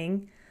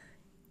giving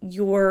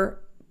your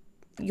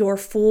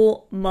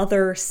full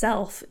mother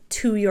self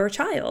to your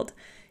child.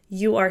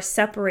 You are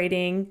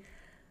separating,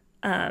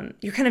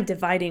 you're kind of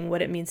dividing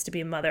what it means to be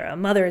a mother. A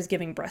mother is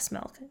giving breast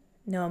milk.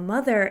 No, a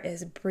mother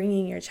is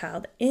bringing your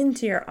child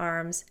into your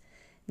arms,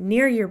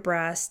 near your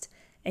breast,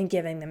 and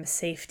giving them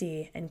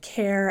safety and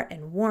care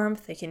and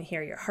warmth. They can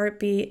hear your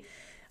heartbeat.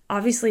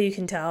 Obviously, you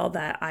can tell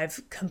that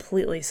I've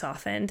completely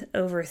softened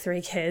over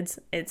 3 kids.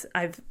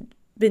 I've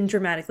been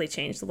dramatically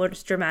changed. The Lord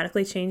has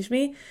dramatically changed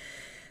me.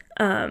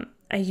 I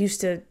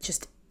used to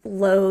just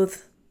loathe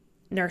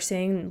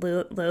nursing,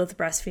 loathe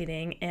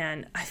breastfeeding,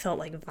 and I felt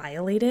like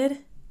violated.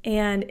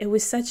 And it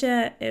was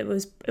it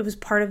was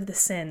part of the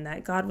sin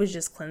that God was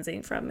just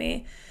cleansing from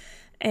me.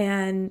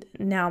 And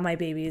now my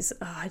babies,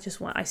 I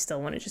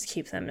still want to just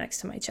keep them next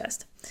to my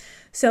chest.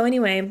 So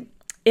anyway,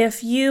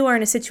 if you are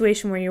in a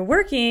situation where you're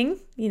working,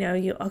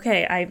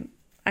 I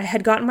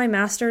had gotten my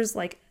master's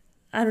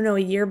a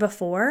year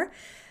before.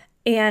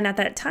 And at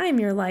that time,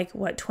 you're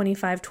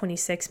 25,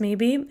 26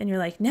 maybe. And you're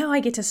like, now I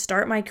get to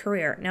start my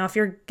career. Now, if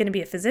you're going to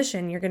be a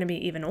physician, you're going to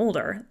be even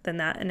older than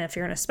that. And if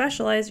you're going to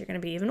specialize, you're going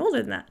to be even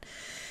older than that.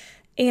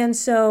 And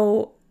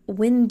so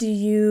when do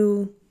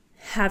you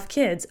have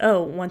kids?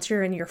 Oh, once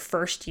you're in your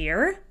first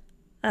year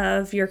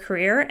of your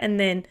career. And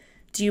then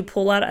do you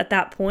pull out at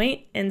that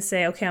point and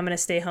say, okay, I'm going to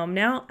stay home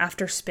now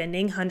after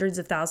spending hundreds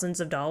of thousands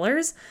of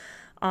dollars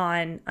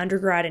on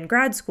undergrad and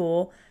grad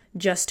school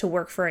just to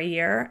work for a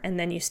year and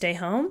then you stay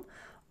home?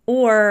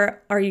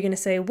 Or are you going to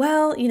say,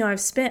 well, I've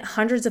spent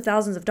hundreds of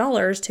thousands of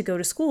dollars to go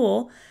to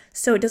school,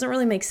 so it doesn't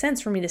really make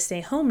sense for me to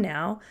stay home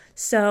now.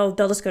 So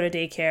they'll just go to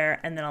daycare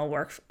and then I'll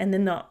work, and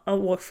then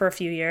I'll work for a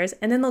few years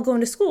and then they'll go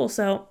into school.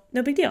 So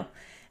no big deal.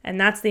 And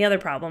that's the other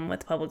problem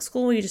with public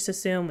school. You just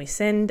assume we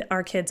send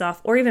our kids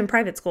off, or even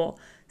private school,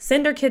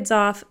 send our kids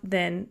off,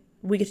 then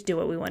we get to do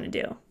what we want to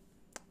do,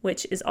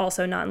 which is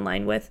also not in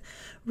line with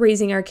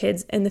raising our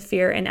kids in the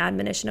fear and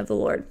admonition of the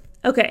Lord.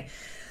 Okay,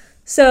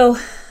 so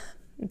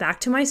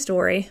back to my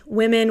story.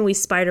 Women, we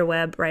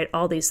spiderweb, right,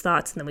 all these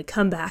thoughts, and then we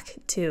come back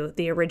to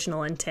the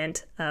original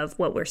intent of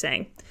what we're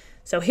saying.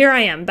 So here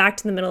I am, back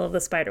to the middle of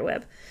the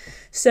spiderweb.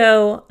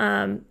 So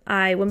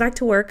I went back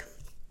to work.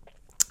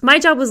 My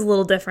job was a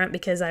little different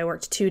because I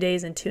worked 2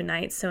 days and 2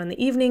 nights. So in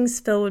the evenings,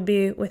 Phil would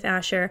be with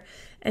Asher,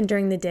 and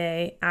during the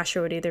day,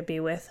 Asher would either be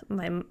with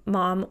my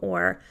mom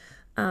or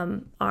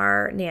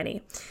our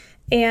nanny.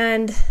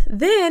 And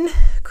then,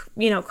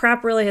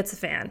 crap really hits the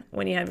fan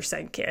when you have your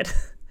second kid.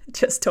 It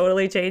just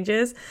totally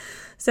changes.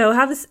 So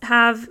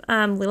have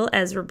little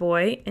Ezra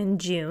boy in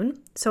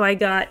June. So I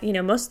got,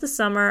 most of the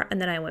summer,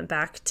 and then I went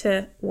back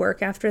to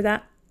work after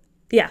that.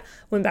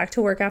 Went back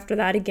to work after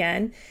that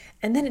again.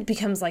 And then it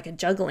becomes like a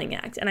juggling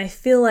act. And I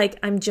feel like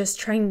I'm just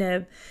trying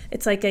to,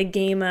 it's like a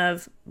game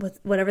of,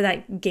 whatever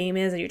that game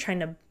is that you're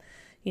trying to,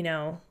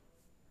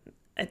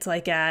 it's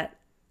like at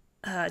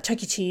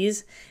Chuck E.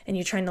 Cheese, and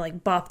you're trying to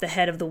bop the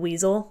head of the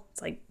weasel.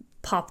 It's like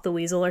pop the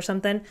weasel or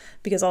something,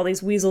 because all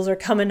these weasels are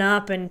coming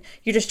up and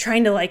you're just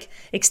trying to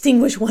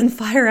extinguish one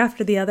fire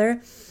after the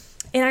other.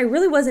 And I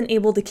really wasn't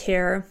able to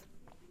care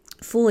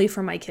fully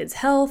for my kids'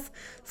 health,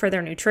 for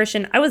their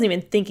nutrition. I wasn't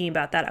even thinking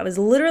about that. I was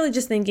literally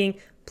just thinking,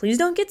 please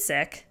don't get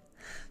sick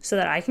so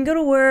that I can go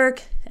to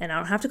work and I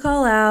don't have to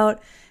call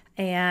out,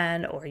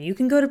 or you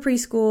can go to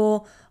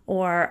preschool,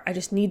 or I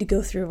just need to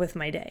go through with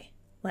my day.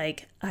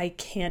 I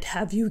can't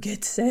have you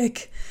get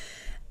sick.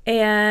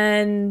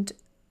 And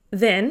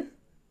then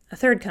a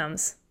third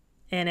comes,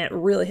 and it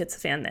really hits the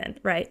fan then,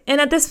 right?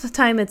 And at this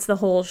time, it's the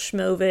whole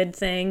schmovid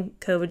thing,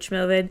 COVID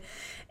schmovid,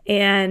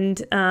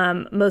 and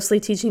mostly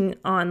teaching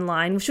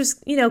online, which was,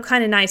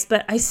 kind of nice.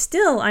 But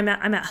I'm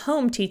at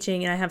home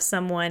teaching, and I have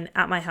someone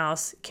at my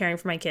house caring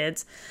for my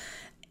kids.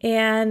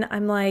 And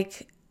I'm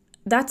like,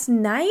 that's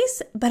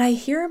nice, but I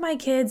hear my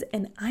kids,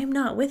 and I'm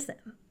not with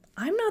them.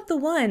 I'm not the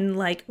one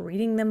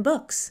reading them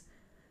books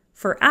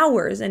for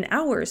hours and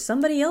hours.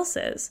 Somebody else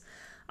is.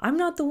 I'm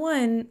not the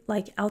one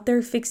out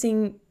there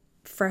fixing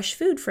fresh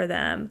food for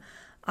them.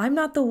 I'm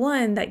not the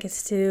one that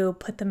gets to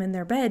put them in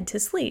their bed to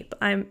sleep.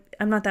 I'm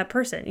not that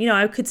person.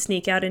 I could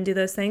sneak out and do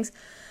those things,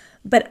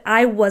 but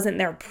I wasn't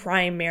their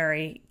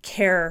primary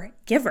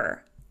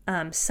caregiver.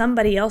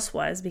 Somebody else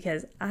was,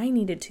 because I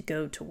needed to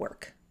go to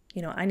work.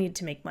 I needed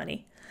to make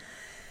money.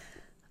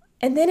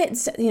 And then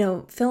it's,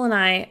 Phil and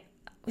I,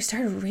 we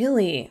started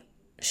really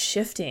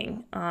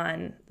shifting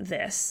on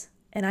this.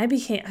 And I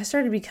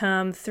started to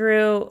become,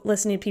 through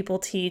listening to people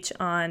teach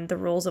on the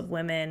roles of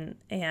women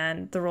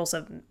and the roles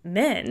of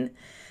men,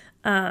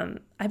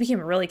 I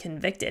became really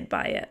convicted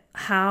by it.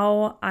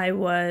 How I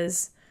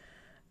was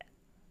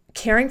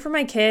caring for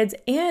my kids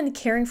and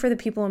caring for the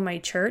people in my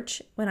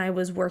church. When I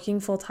was working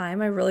full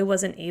time, I really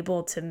wasn't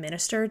able to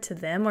minister to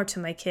them or to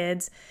my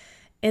kids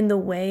in the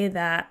way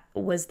that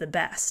was the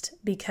best,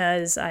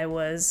 because I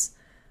was,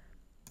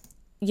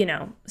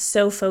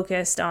 so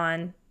focused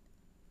on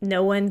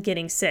no one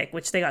getting sick,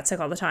 which they got sick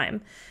all the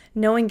time,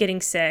 no one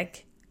getting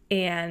sick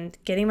and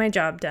getting my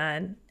job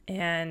done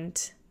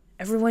and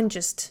everyone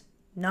just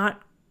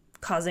not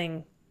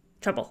causing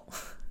trouble.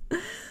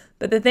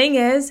 But the thing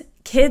is,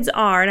 kids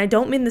are, and I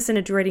don't mean this in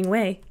a deriding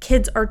way,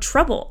 kids are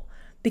trouble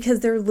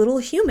because they're little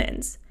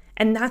humans.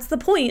 And that's the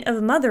point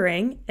of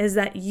mothering, is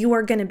that you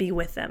are going to be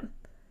with them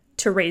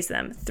to raise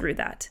them through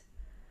that.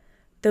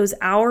 Those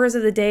hours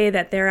of the day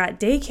that they're at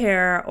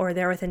daycare or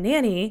they're with a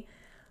nanny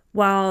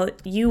while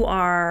you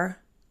are,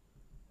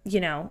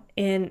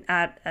 in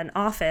at an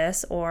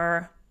office,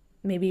 or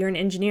maybe you're an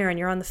engineer and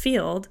you're on the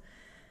field,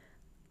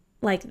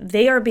 like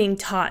they are being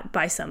taught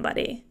by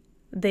somebody.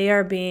 They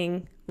are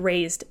being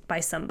raised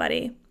by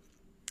somebody,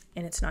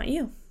 and it's not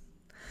you.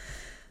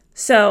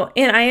 So,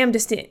 and I am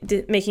just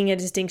making a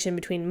distinction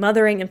between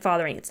mothering and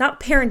fathering. It's not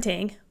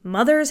parenting.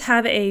 Mothers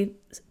have a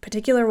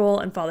particular role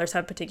and fathers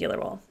have a particular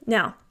role.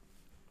 Now,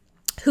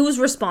 who's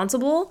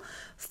responsible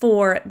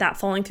for that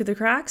falling through the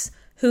cracks?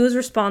 Who's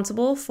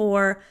responsible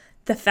for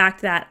the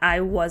fact that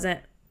I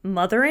wasn't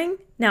mothering?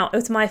 Now,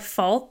 it's my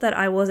fault that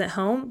I wasn't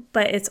home,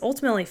 but it's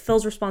ultimately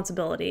Phil's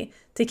responsibility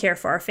to care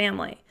for our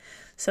family.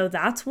 So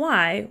that's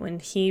why when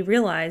he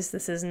realized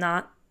this is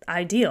not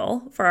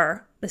ideal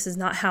this is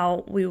not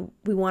how we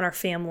want our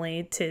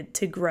family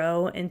to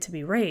grow and to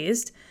be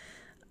raised,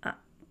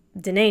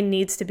 Danae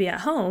needs to be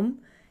at home,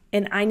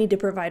 and I need to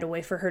provide a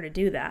way for her to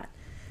do that.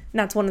 And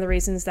that's one of the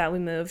reasons that we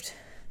moved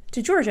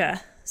to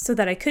Georgia, so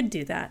that I could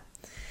do that,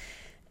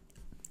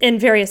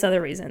 and various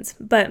other reasons.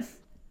 But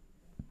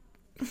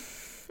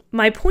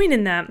my point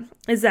in that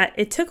is that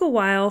it took a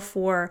while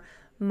for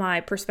my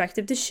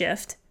perspective to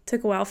shift,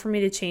 took a while for me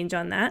to change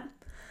on that.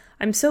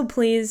 I'm so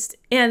pleased,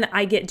 and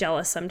I get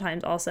jealous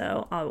sometimes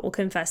also, I will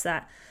confess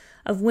that,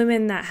 of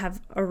women that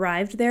have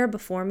arrived there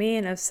before me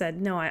and have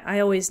said, no, I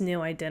always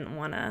knew I didn't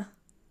want to,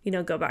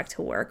 go back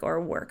to work.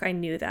 I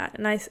knew that.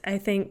 And I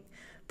think,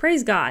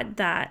 praise God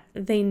that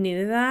they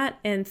knew that,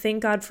 and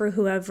thank God for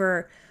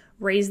whoever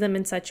raised them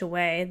in such a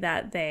way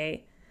that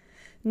they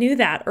knew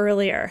that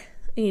earlier,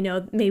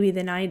 maybe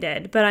than I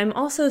did. But I'm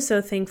also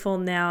so thankful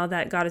now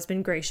that God has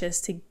been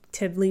gracious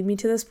to lead me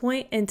to this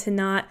point and to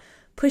not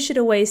push it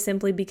away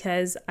simply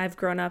because I've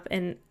grown up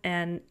in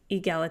an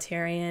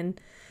egalitarian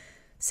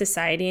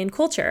society and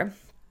culture.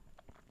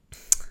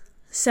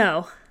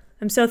 So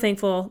I'm so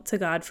thankful to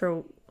God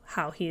for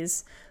how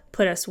he's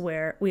put us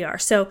where we are.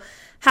 So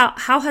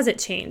how has it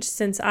changed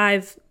since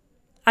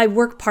I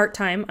work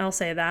part-time, I'll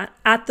say that,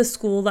 at the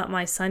school that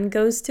my son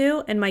goes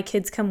to, and my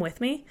kids come with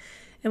me.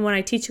 And when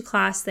I teach a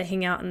class, they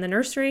hang out in the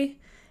nursery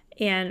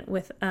and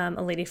with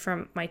a lady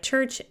from my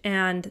church,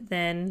 and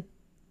then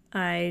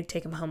I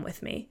take them home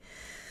with me.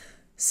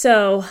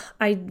 So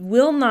I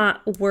will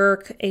not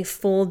work a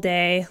full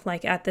day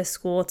like at this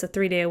school. It's a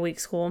 3-day-a-week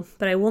school,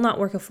 but I will not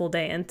work a full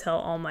day until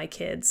all my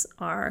kids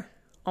are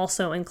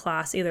also in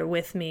class, either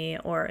with me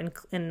or in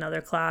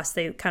another class.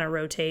 They kind of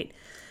rotate.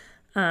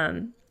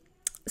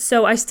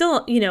 So I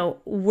still,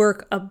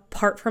 work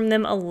apart from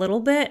them a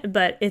little bit,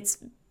 but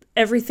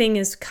everything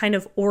is kind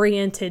of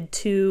oriented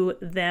to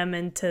them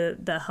and to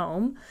the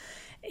home.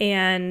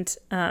 And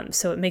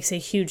so it makes a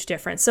huge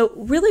difference. So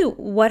really,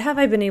 what have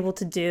I been able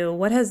to do?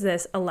 What has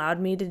this allowed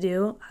me to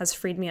do, has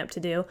freed me up to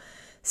do,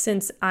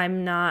 since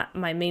my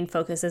main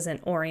focus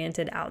isn't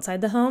oriented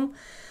outside the home?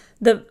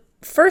 The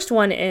first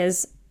one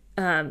is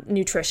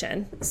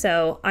nutrition.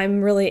 So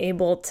I'm really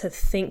able to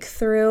think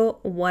through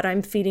what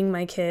I'm feeding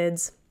my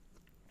kids,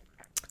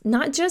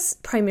 not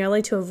just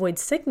primarily to avoid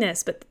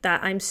sickness, but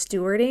that I'm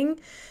stewarding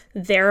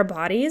their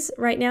bodies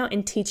right now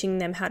and teaching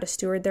them how to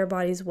steward their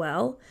bodies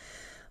well.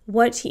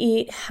 What to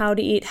eat, how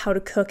to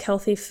cook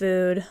healthy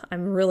food.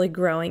 I'm really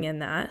growing in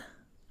that.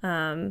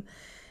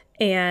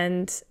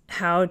 And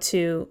how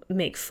to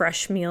make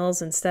fresh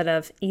meals instead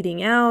of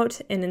eating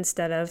out, and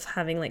instead of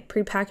having like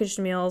prepackaged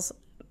meals.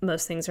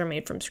 Most things are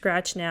made from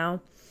scratch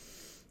now.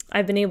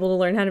 I've been able to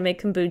learn how to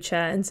make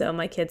kombucha, and so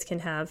my kids can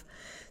have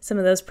some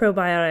of those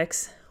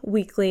probiotics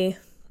weekly.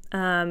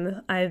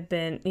 I've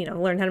been,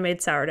 learned how to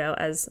make sourdough,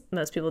 as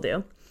most people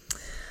do.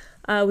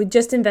 We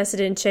just invested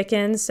in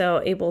chickens,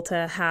 so able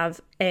to have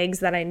eggs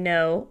that I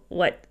know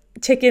what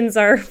chickens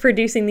are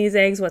producing these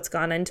eggs, what's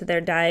gone into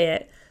their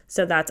diet.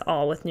 So that's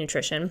all with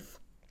nutrition.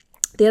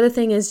 The other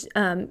thing is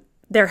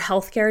their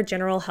healthcare,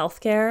 general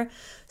healthcare.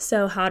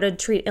 So how to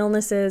treat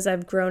illnesses.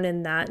 I've grown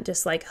in that,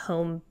 just like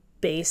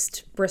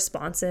home-based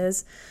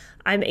responses.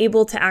 I'm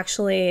able to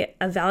actually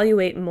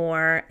evaluate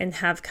more and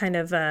have kind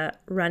of a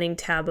running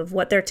tab of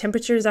what their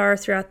temperatures are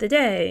throughout the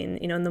day, and,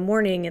 in the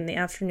morning, in the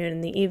afternoon,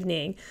 in the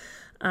evening.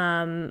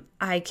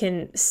 I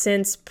can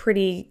sense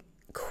pretty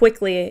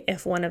quickly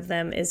if one of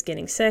them is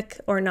getting sick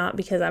or not,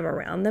 because I'm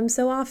around them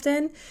so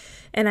often,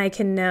 and I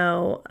can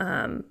know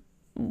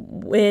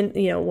when,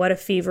 what a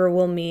fever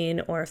will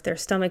mean, or if their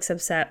stomach's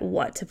upset,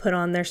 what to put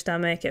on their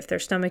stomach, if their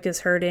stomach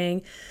is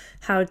hurting,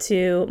 how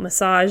to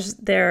massage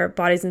their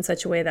bodies in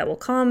such a way that will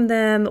calm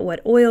them, what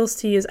oils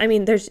to use. I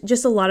mean, there's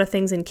just a lot of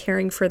things in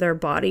caring for their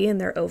body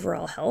and their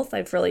overall health.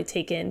 I've really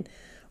taken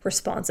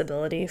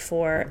responsibility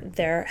for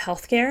their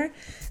healthcare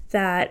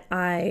that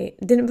I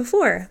didn't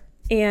before.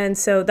 And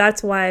so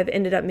that's why I've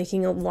ended up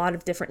making a lot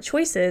of different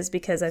choices,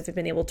 because I've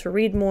been able to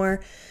read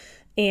more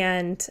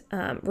and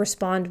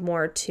respond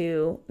more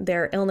to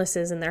their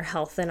illnesses and their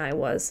health than I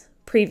was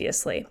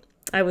previously.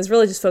 I was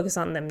really just focused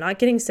on them not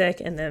getting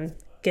sick and them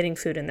getting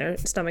food in their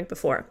stomach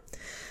before.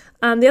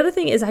 The other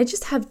thing is I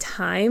just have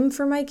time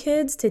for my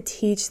kids to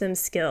teach them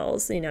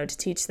skills, to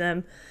teach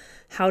them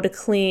how to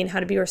clean, how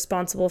to be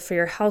responsible for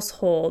your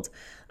household,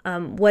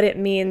 what it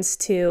means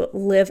to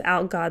live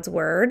out God's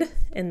word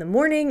in the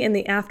morning, in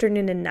the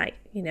afternoon, and night.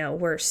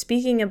 We're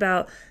speaking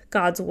about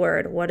God's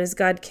word. What does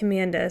God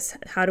command us?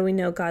 How do we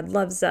know God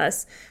loves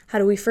us? How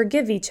do we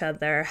forgive each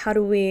other? How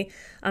do we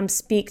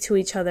speak to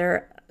each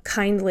other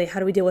kindly? How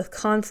do we deal with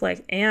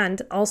conflict?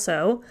 And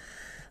also,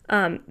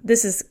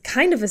 this is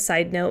kind of a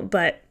side note,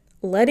 but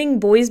letting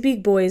boys be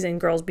boys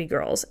and girls be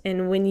girls.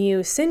 And when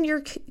you send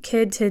your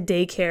kid to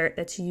daycare,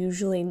 that's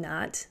usually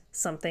not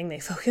something they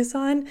focus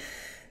on.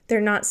 They're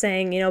not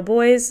saying,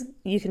 boys,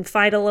 you can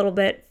fight a little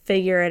bit,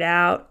 figure it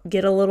out,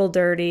 get a little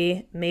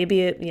dirty.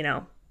 Maybe,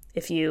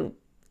 if you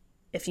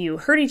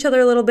hurt each other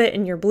a little bit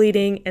and you're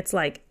bleeding, it's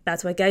like,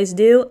 that's what guys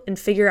do, and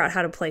figure out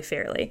how to play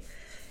fairly.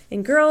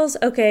 And girls,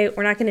 okay,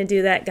 we're not going to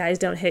do that. Guys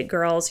don't hit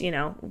girls.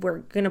 We're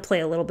going to play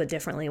a little bit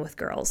differently with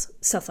girls,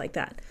 stuff like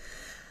that.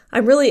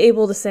 I'm really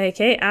able to say,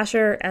 okay,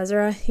 Asher,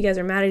 Ezra, you guys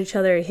are mad at each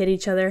other, you hit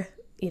each other.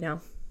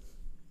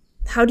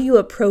 How do you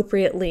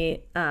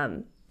appropriately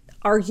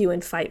argue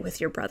and fight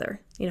with your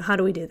brother? How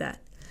do we do that?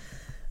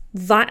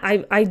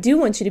 I do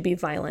want you to be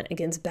violent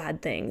against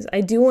bad things.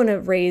 I do want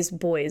to raise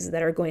boys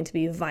that are going to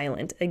be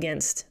violent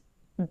against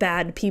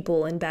bad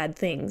people and bad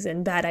things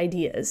and bad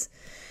ideas.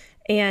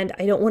 And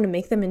I don't want to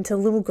make them into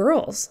little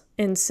girls.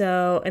 And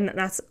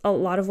that's a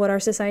lot of what our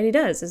society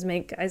does, is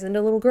make guys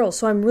into little girls.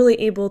 So I'm really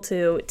able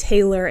to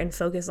tailor and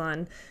focus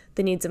on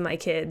the needs of my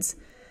kids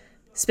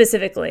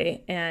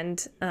specifically.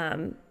 And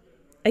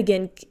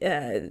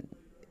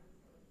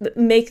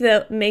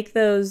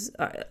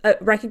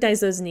recognize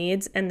those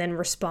needs, and then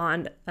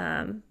respond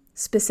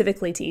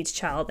specifically to each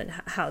child and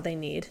how they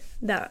need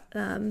that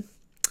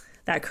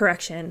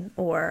correction,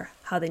 or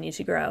how they need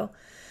to grow.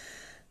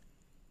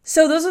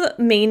 So those are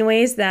the main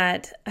ways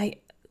that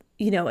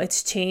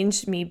it's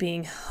changed me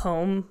being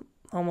home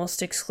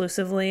almost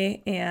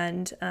exclusively,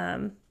 and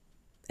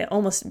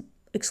almost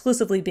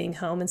exclusively being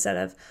home instead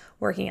of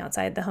working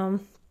outside the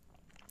home.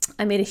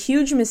 I made a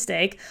huge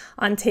mistake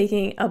on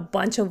taking a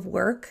bunch of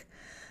work,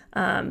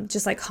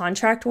 just like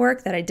contract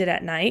work that I did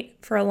at night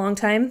for a long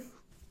time,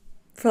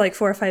 for like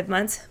 4 or 5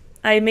 months.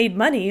 I made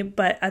money,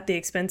 but at the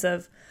expense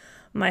of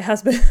my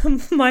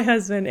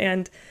husband,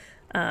 and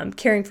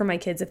caring for my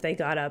kids if they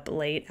got up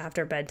late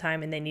after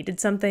bedtime and they needed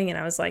something. And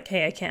I was like,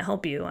 hey, I can't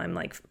help you.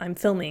 I'm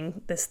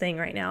filming this thing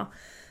right now.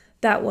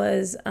 That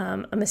was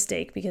a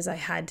mistake, because I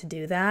had to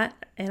do that,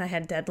 and I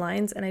had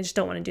deadlines, and I just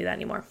don't want to do that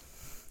anymore.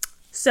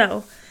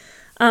 So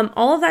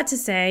all of that to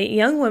say,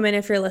 young women,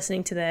 if you're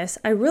listening to this,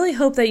 I really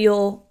hope that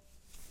you'll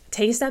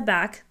take a step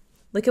back,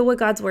 look at what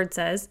God's word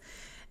says,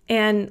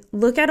 and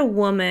look at a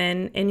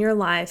woman in your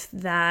life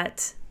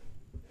that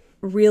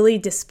really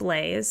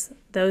displays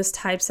those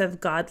types of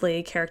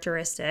godly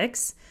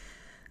characteristics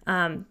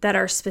that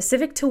are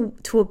specific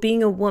to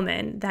being a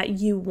woman that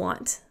you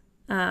want.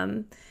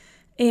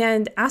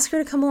 And ask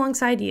her to come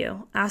alongside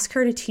you. Ask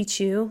her to teach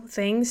you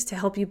things to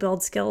help you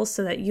build skills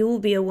so that you will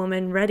be a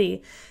woman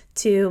ready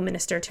to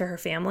minister to her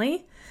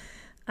family.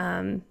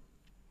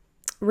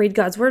 Read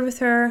God's word with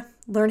her.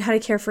 Learn how to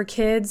care for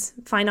kids.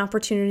 Find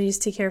opportunities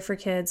to care for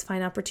kids.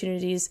 Find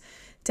opportunities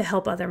to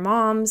help other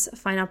moms.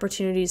 Find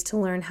opportunities to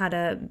learn how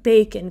to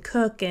bake and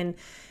cook and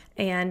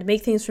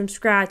make things from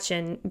scratch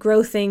and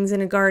grow things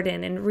in a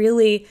garden, and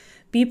really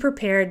be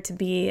prepared to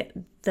be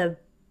the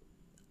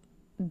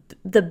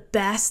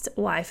best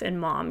wife and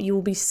mom. You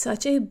will be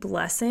such a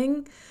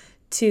blessing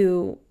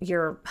to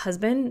your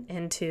husband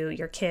and to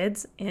your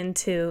kids and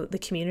to the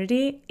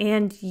community,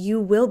 and you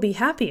will be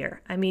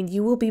happier. I mean,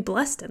 you will be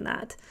blessed in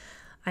that.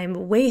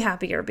 I'm way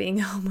happier being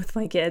home with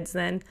my kids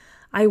than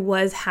I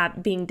was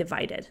being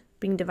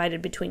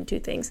divided between two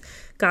things.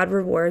 God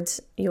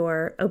rewards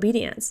your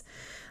obedience.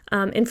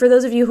 And for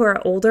those of you who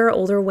are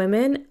older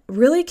women,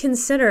 really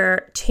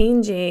consider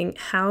changing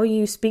how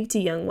you speak to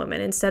young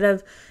women. Instead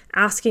of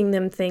asking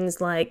them things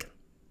like,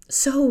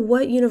 so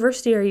what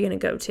university are you going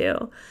to go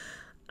to?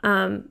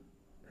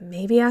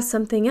 Maybe ask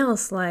something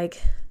else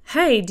like,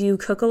 hey, do you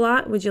cook a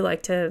lot? Would you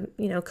like to,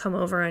 come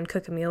over and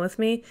cook a meal with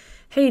me?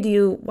 Hey, do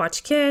you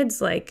watch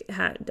kids? Like,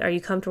 are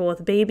you comfortable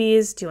with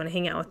babies? Do you want to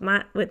hang out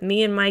with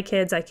me and my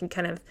kids? I can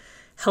kind of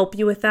help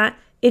you with that.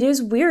 It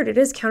is weird. It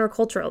is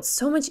countercultural. It's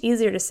so much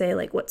easier to say,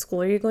 like, what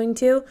school are you going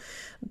to?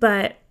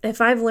 But if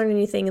I've learned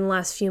anything in the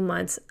last few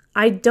months,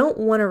 I don't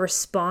want to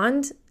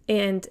respond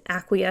and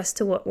acquiesce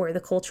to where the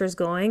culture is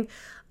going.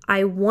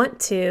 I want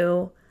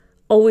to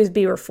always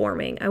be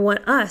reforming. I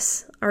want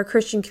us, our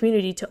Christian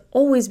community, to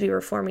always be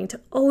reforming,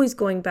 to always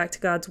going back to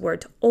God's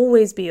word, to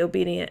always be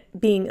obedient,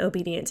 being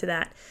obedient to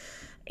that.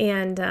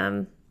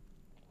 And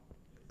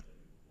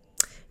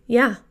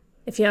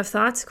if you have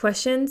thoughts,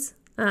 questions,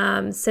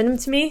 send them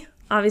to me.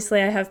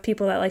 Obviously, I have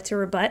people that like to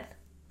rebut,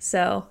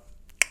 so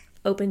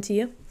open to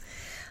you.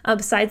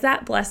 Besides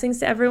that, blessings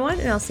to everyone,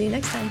 and I'll see you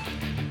next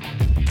time.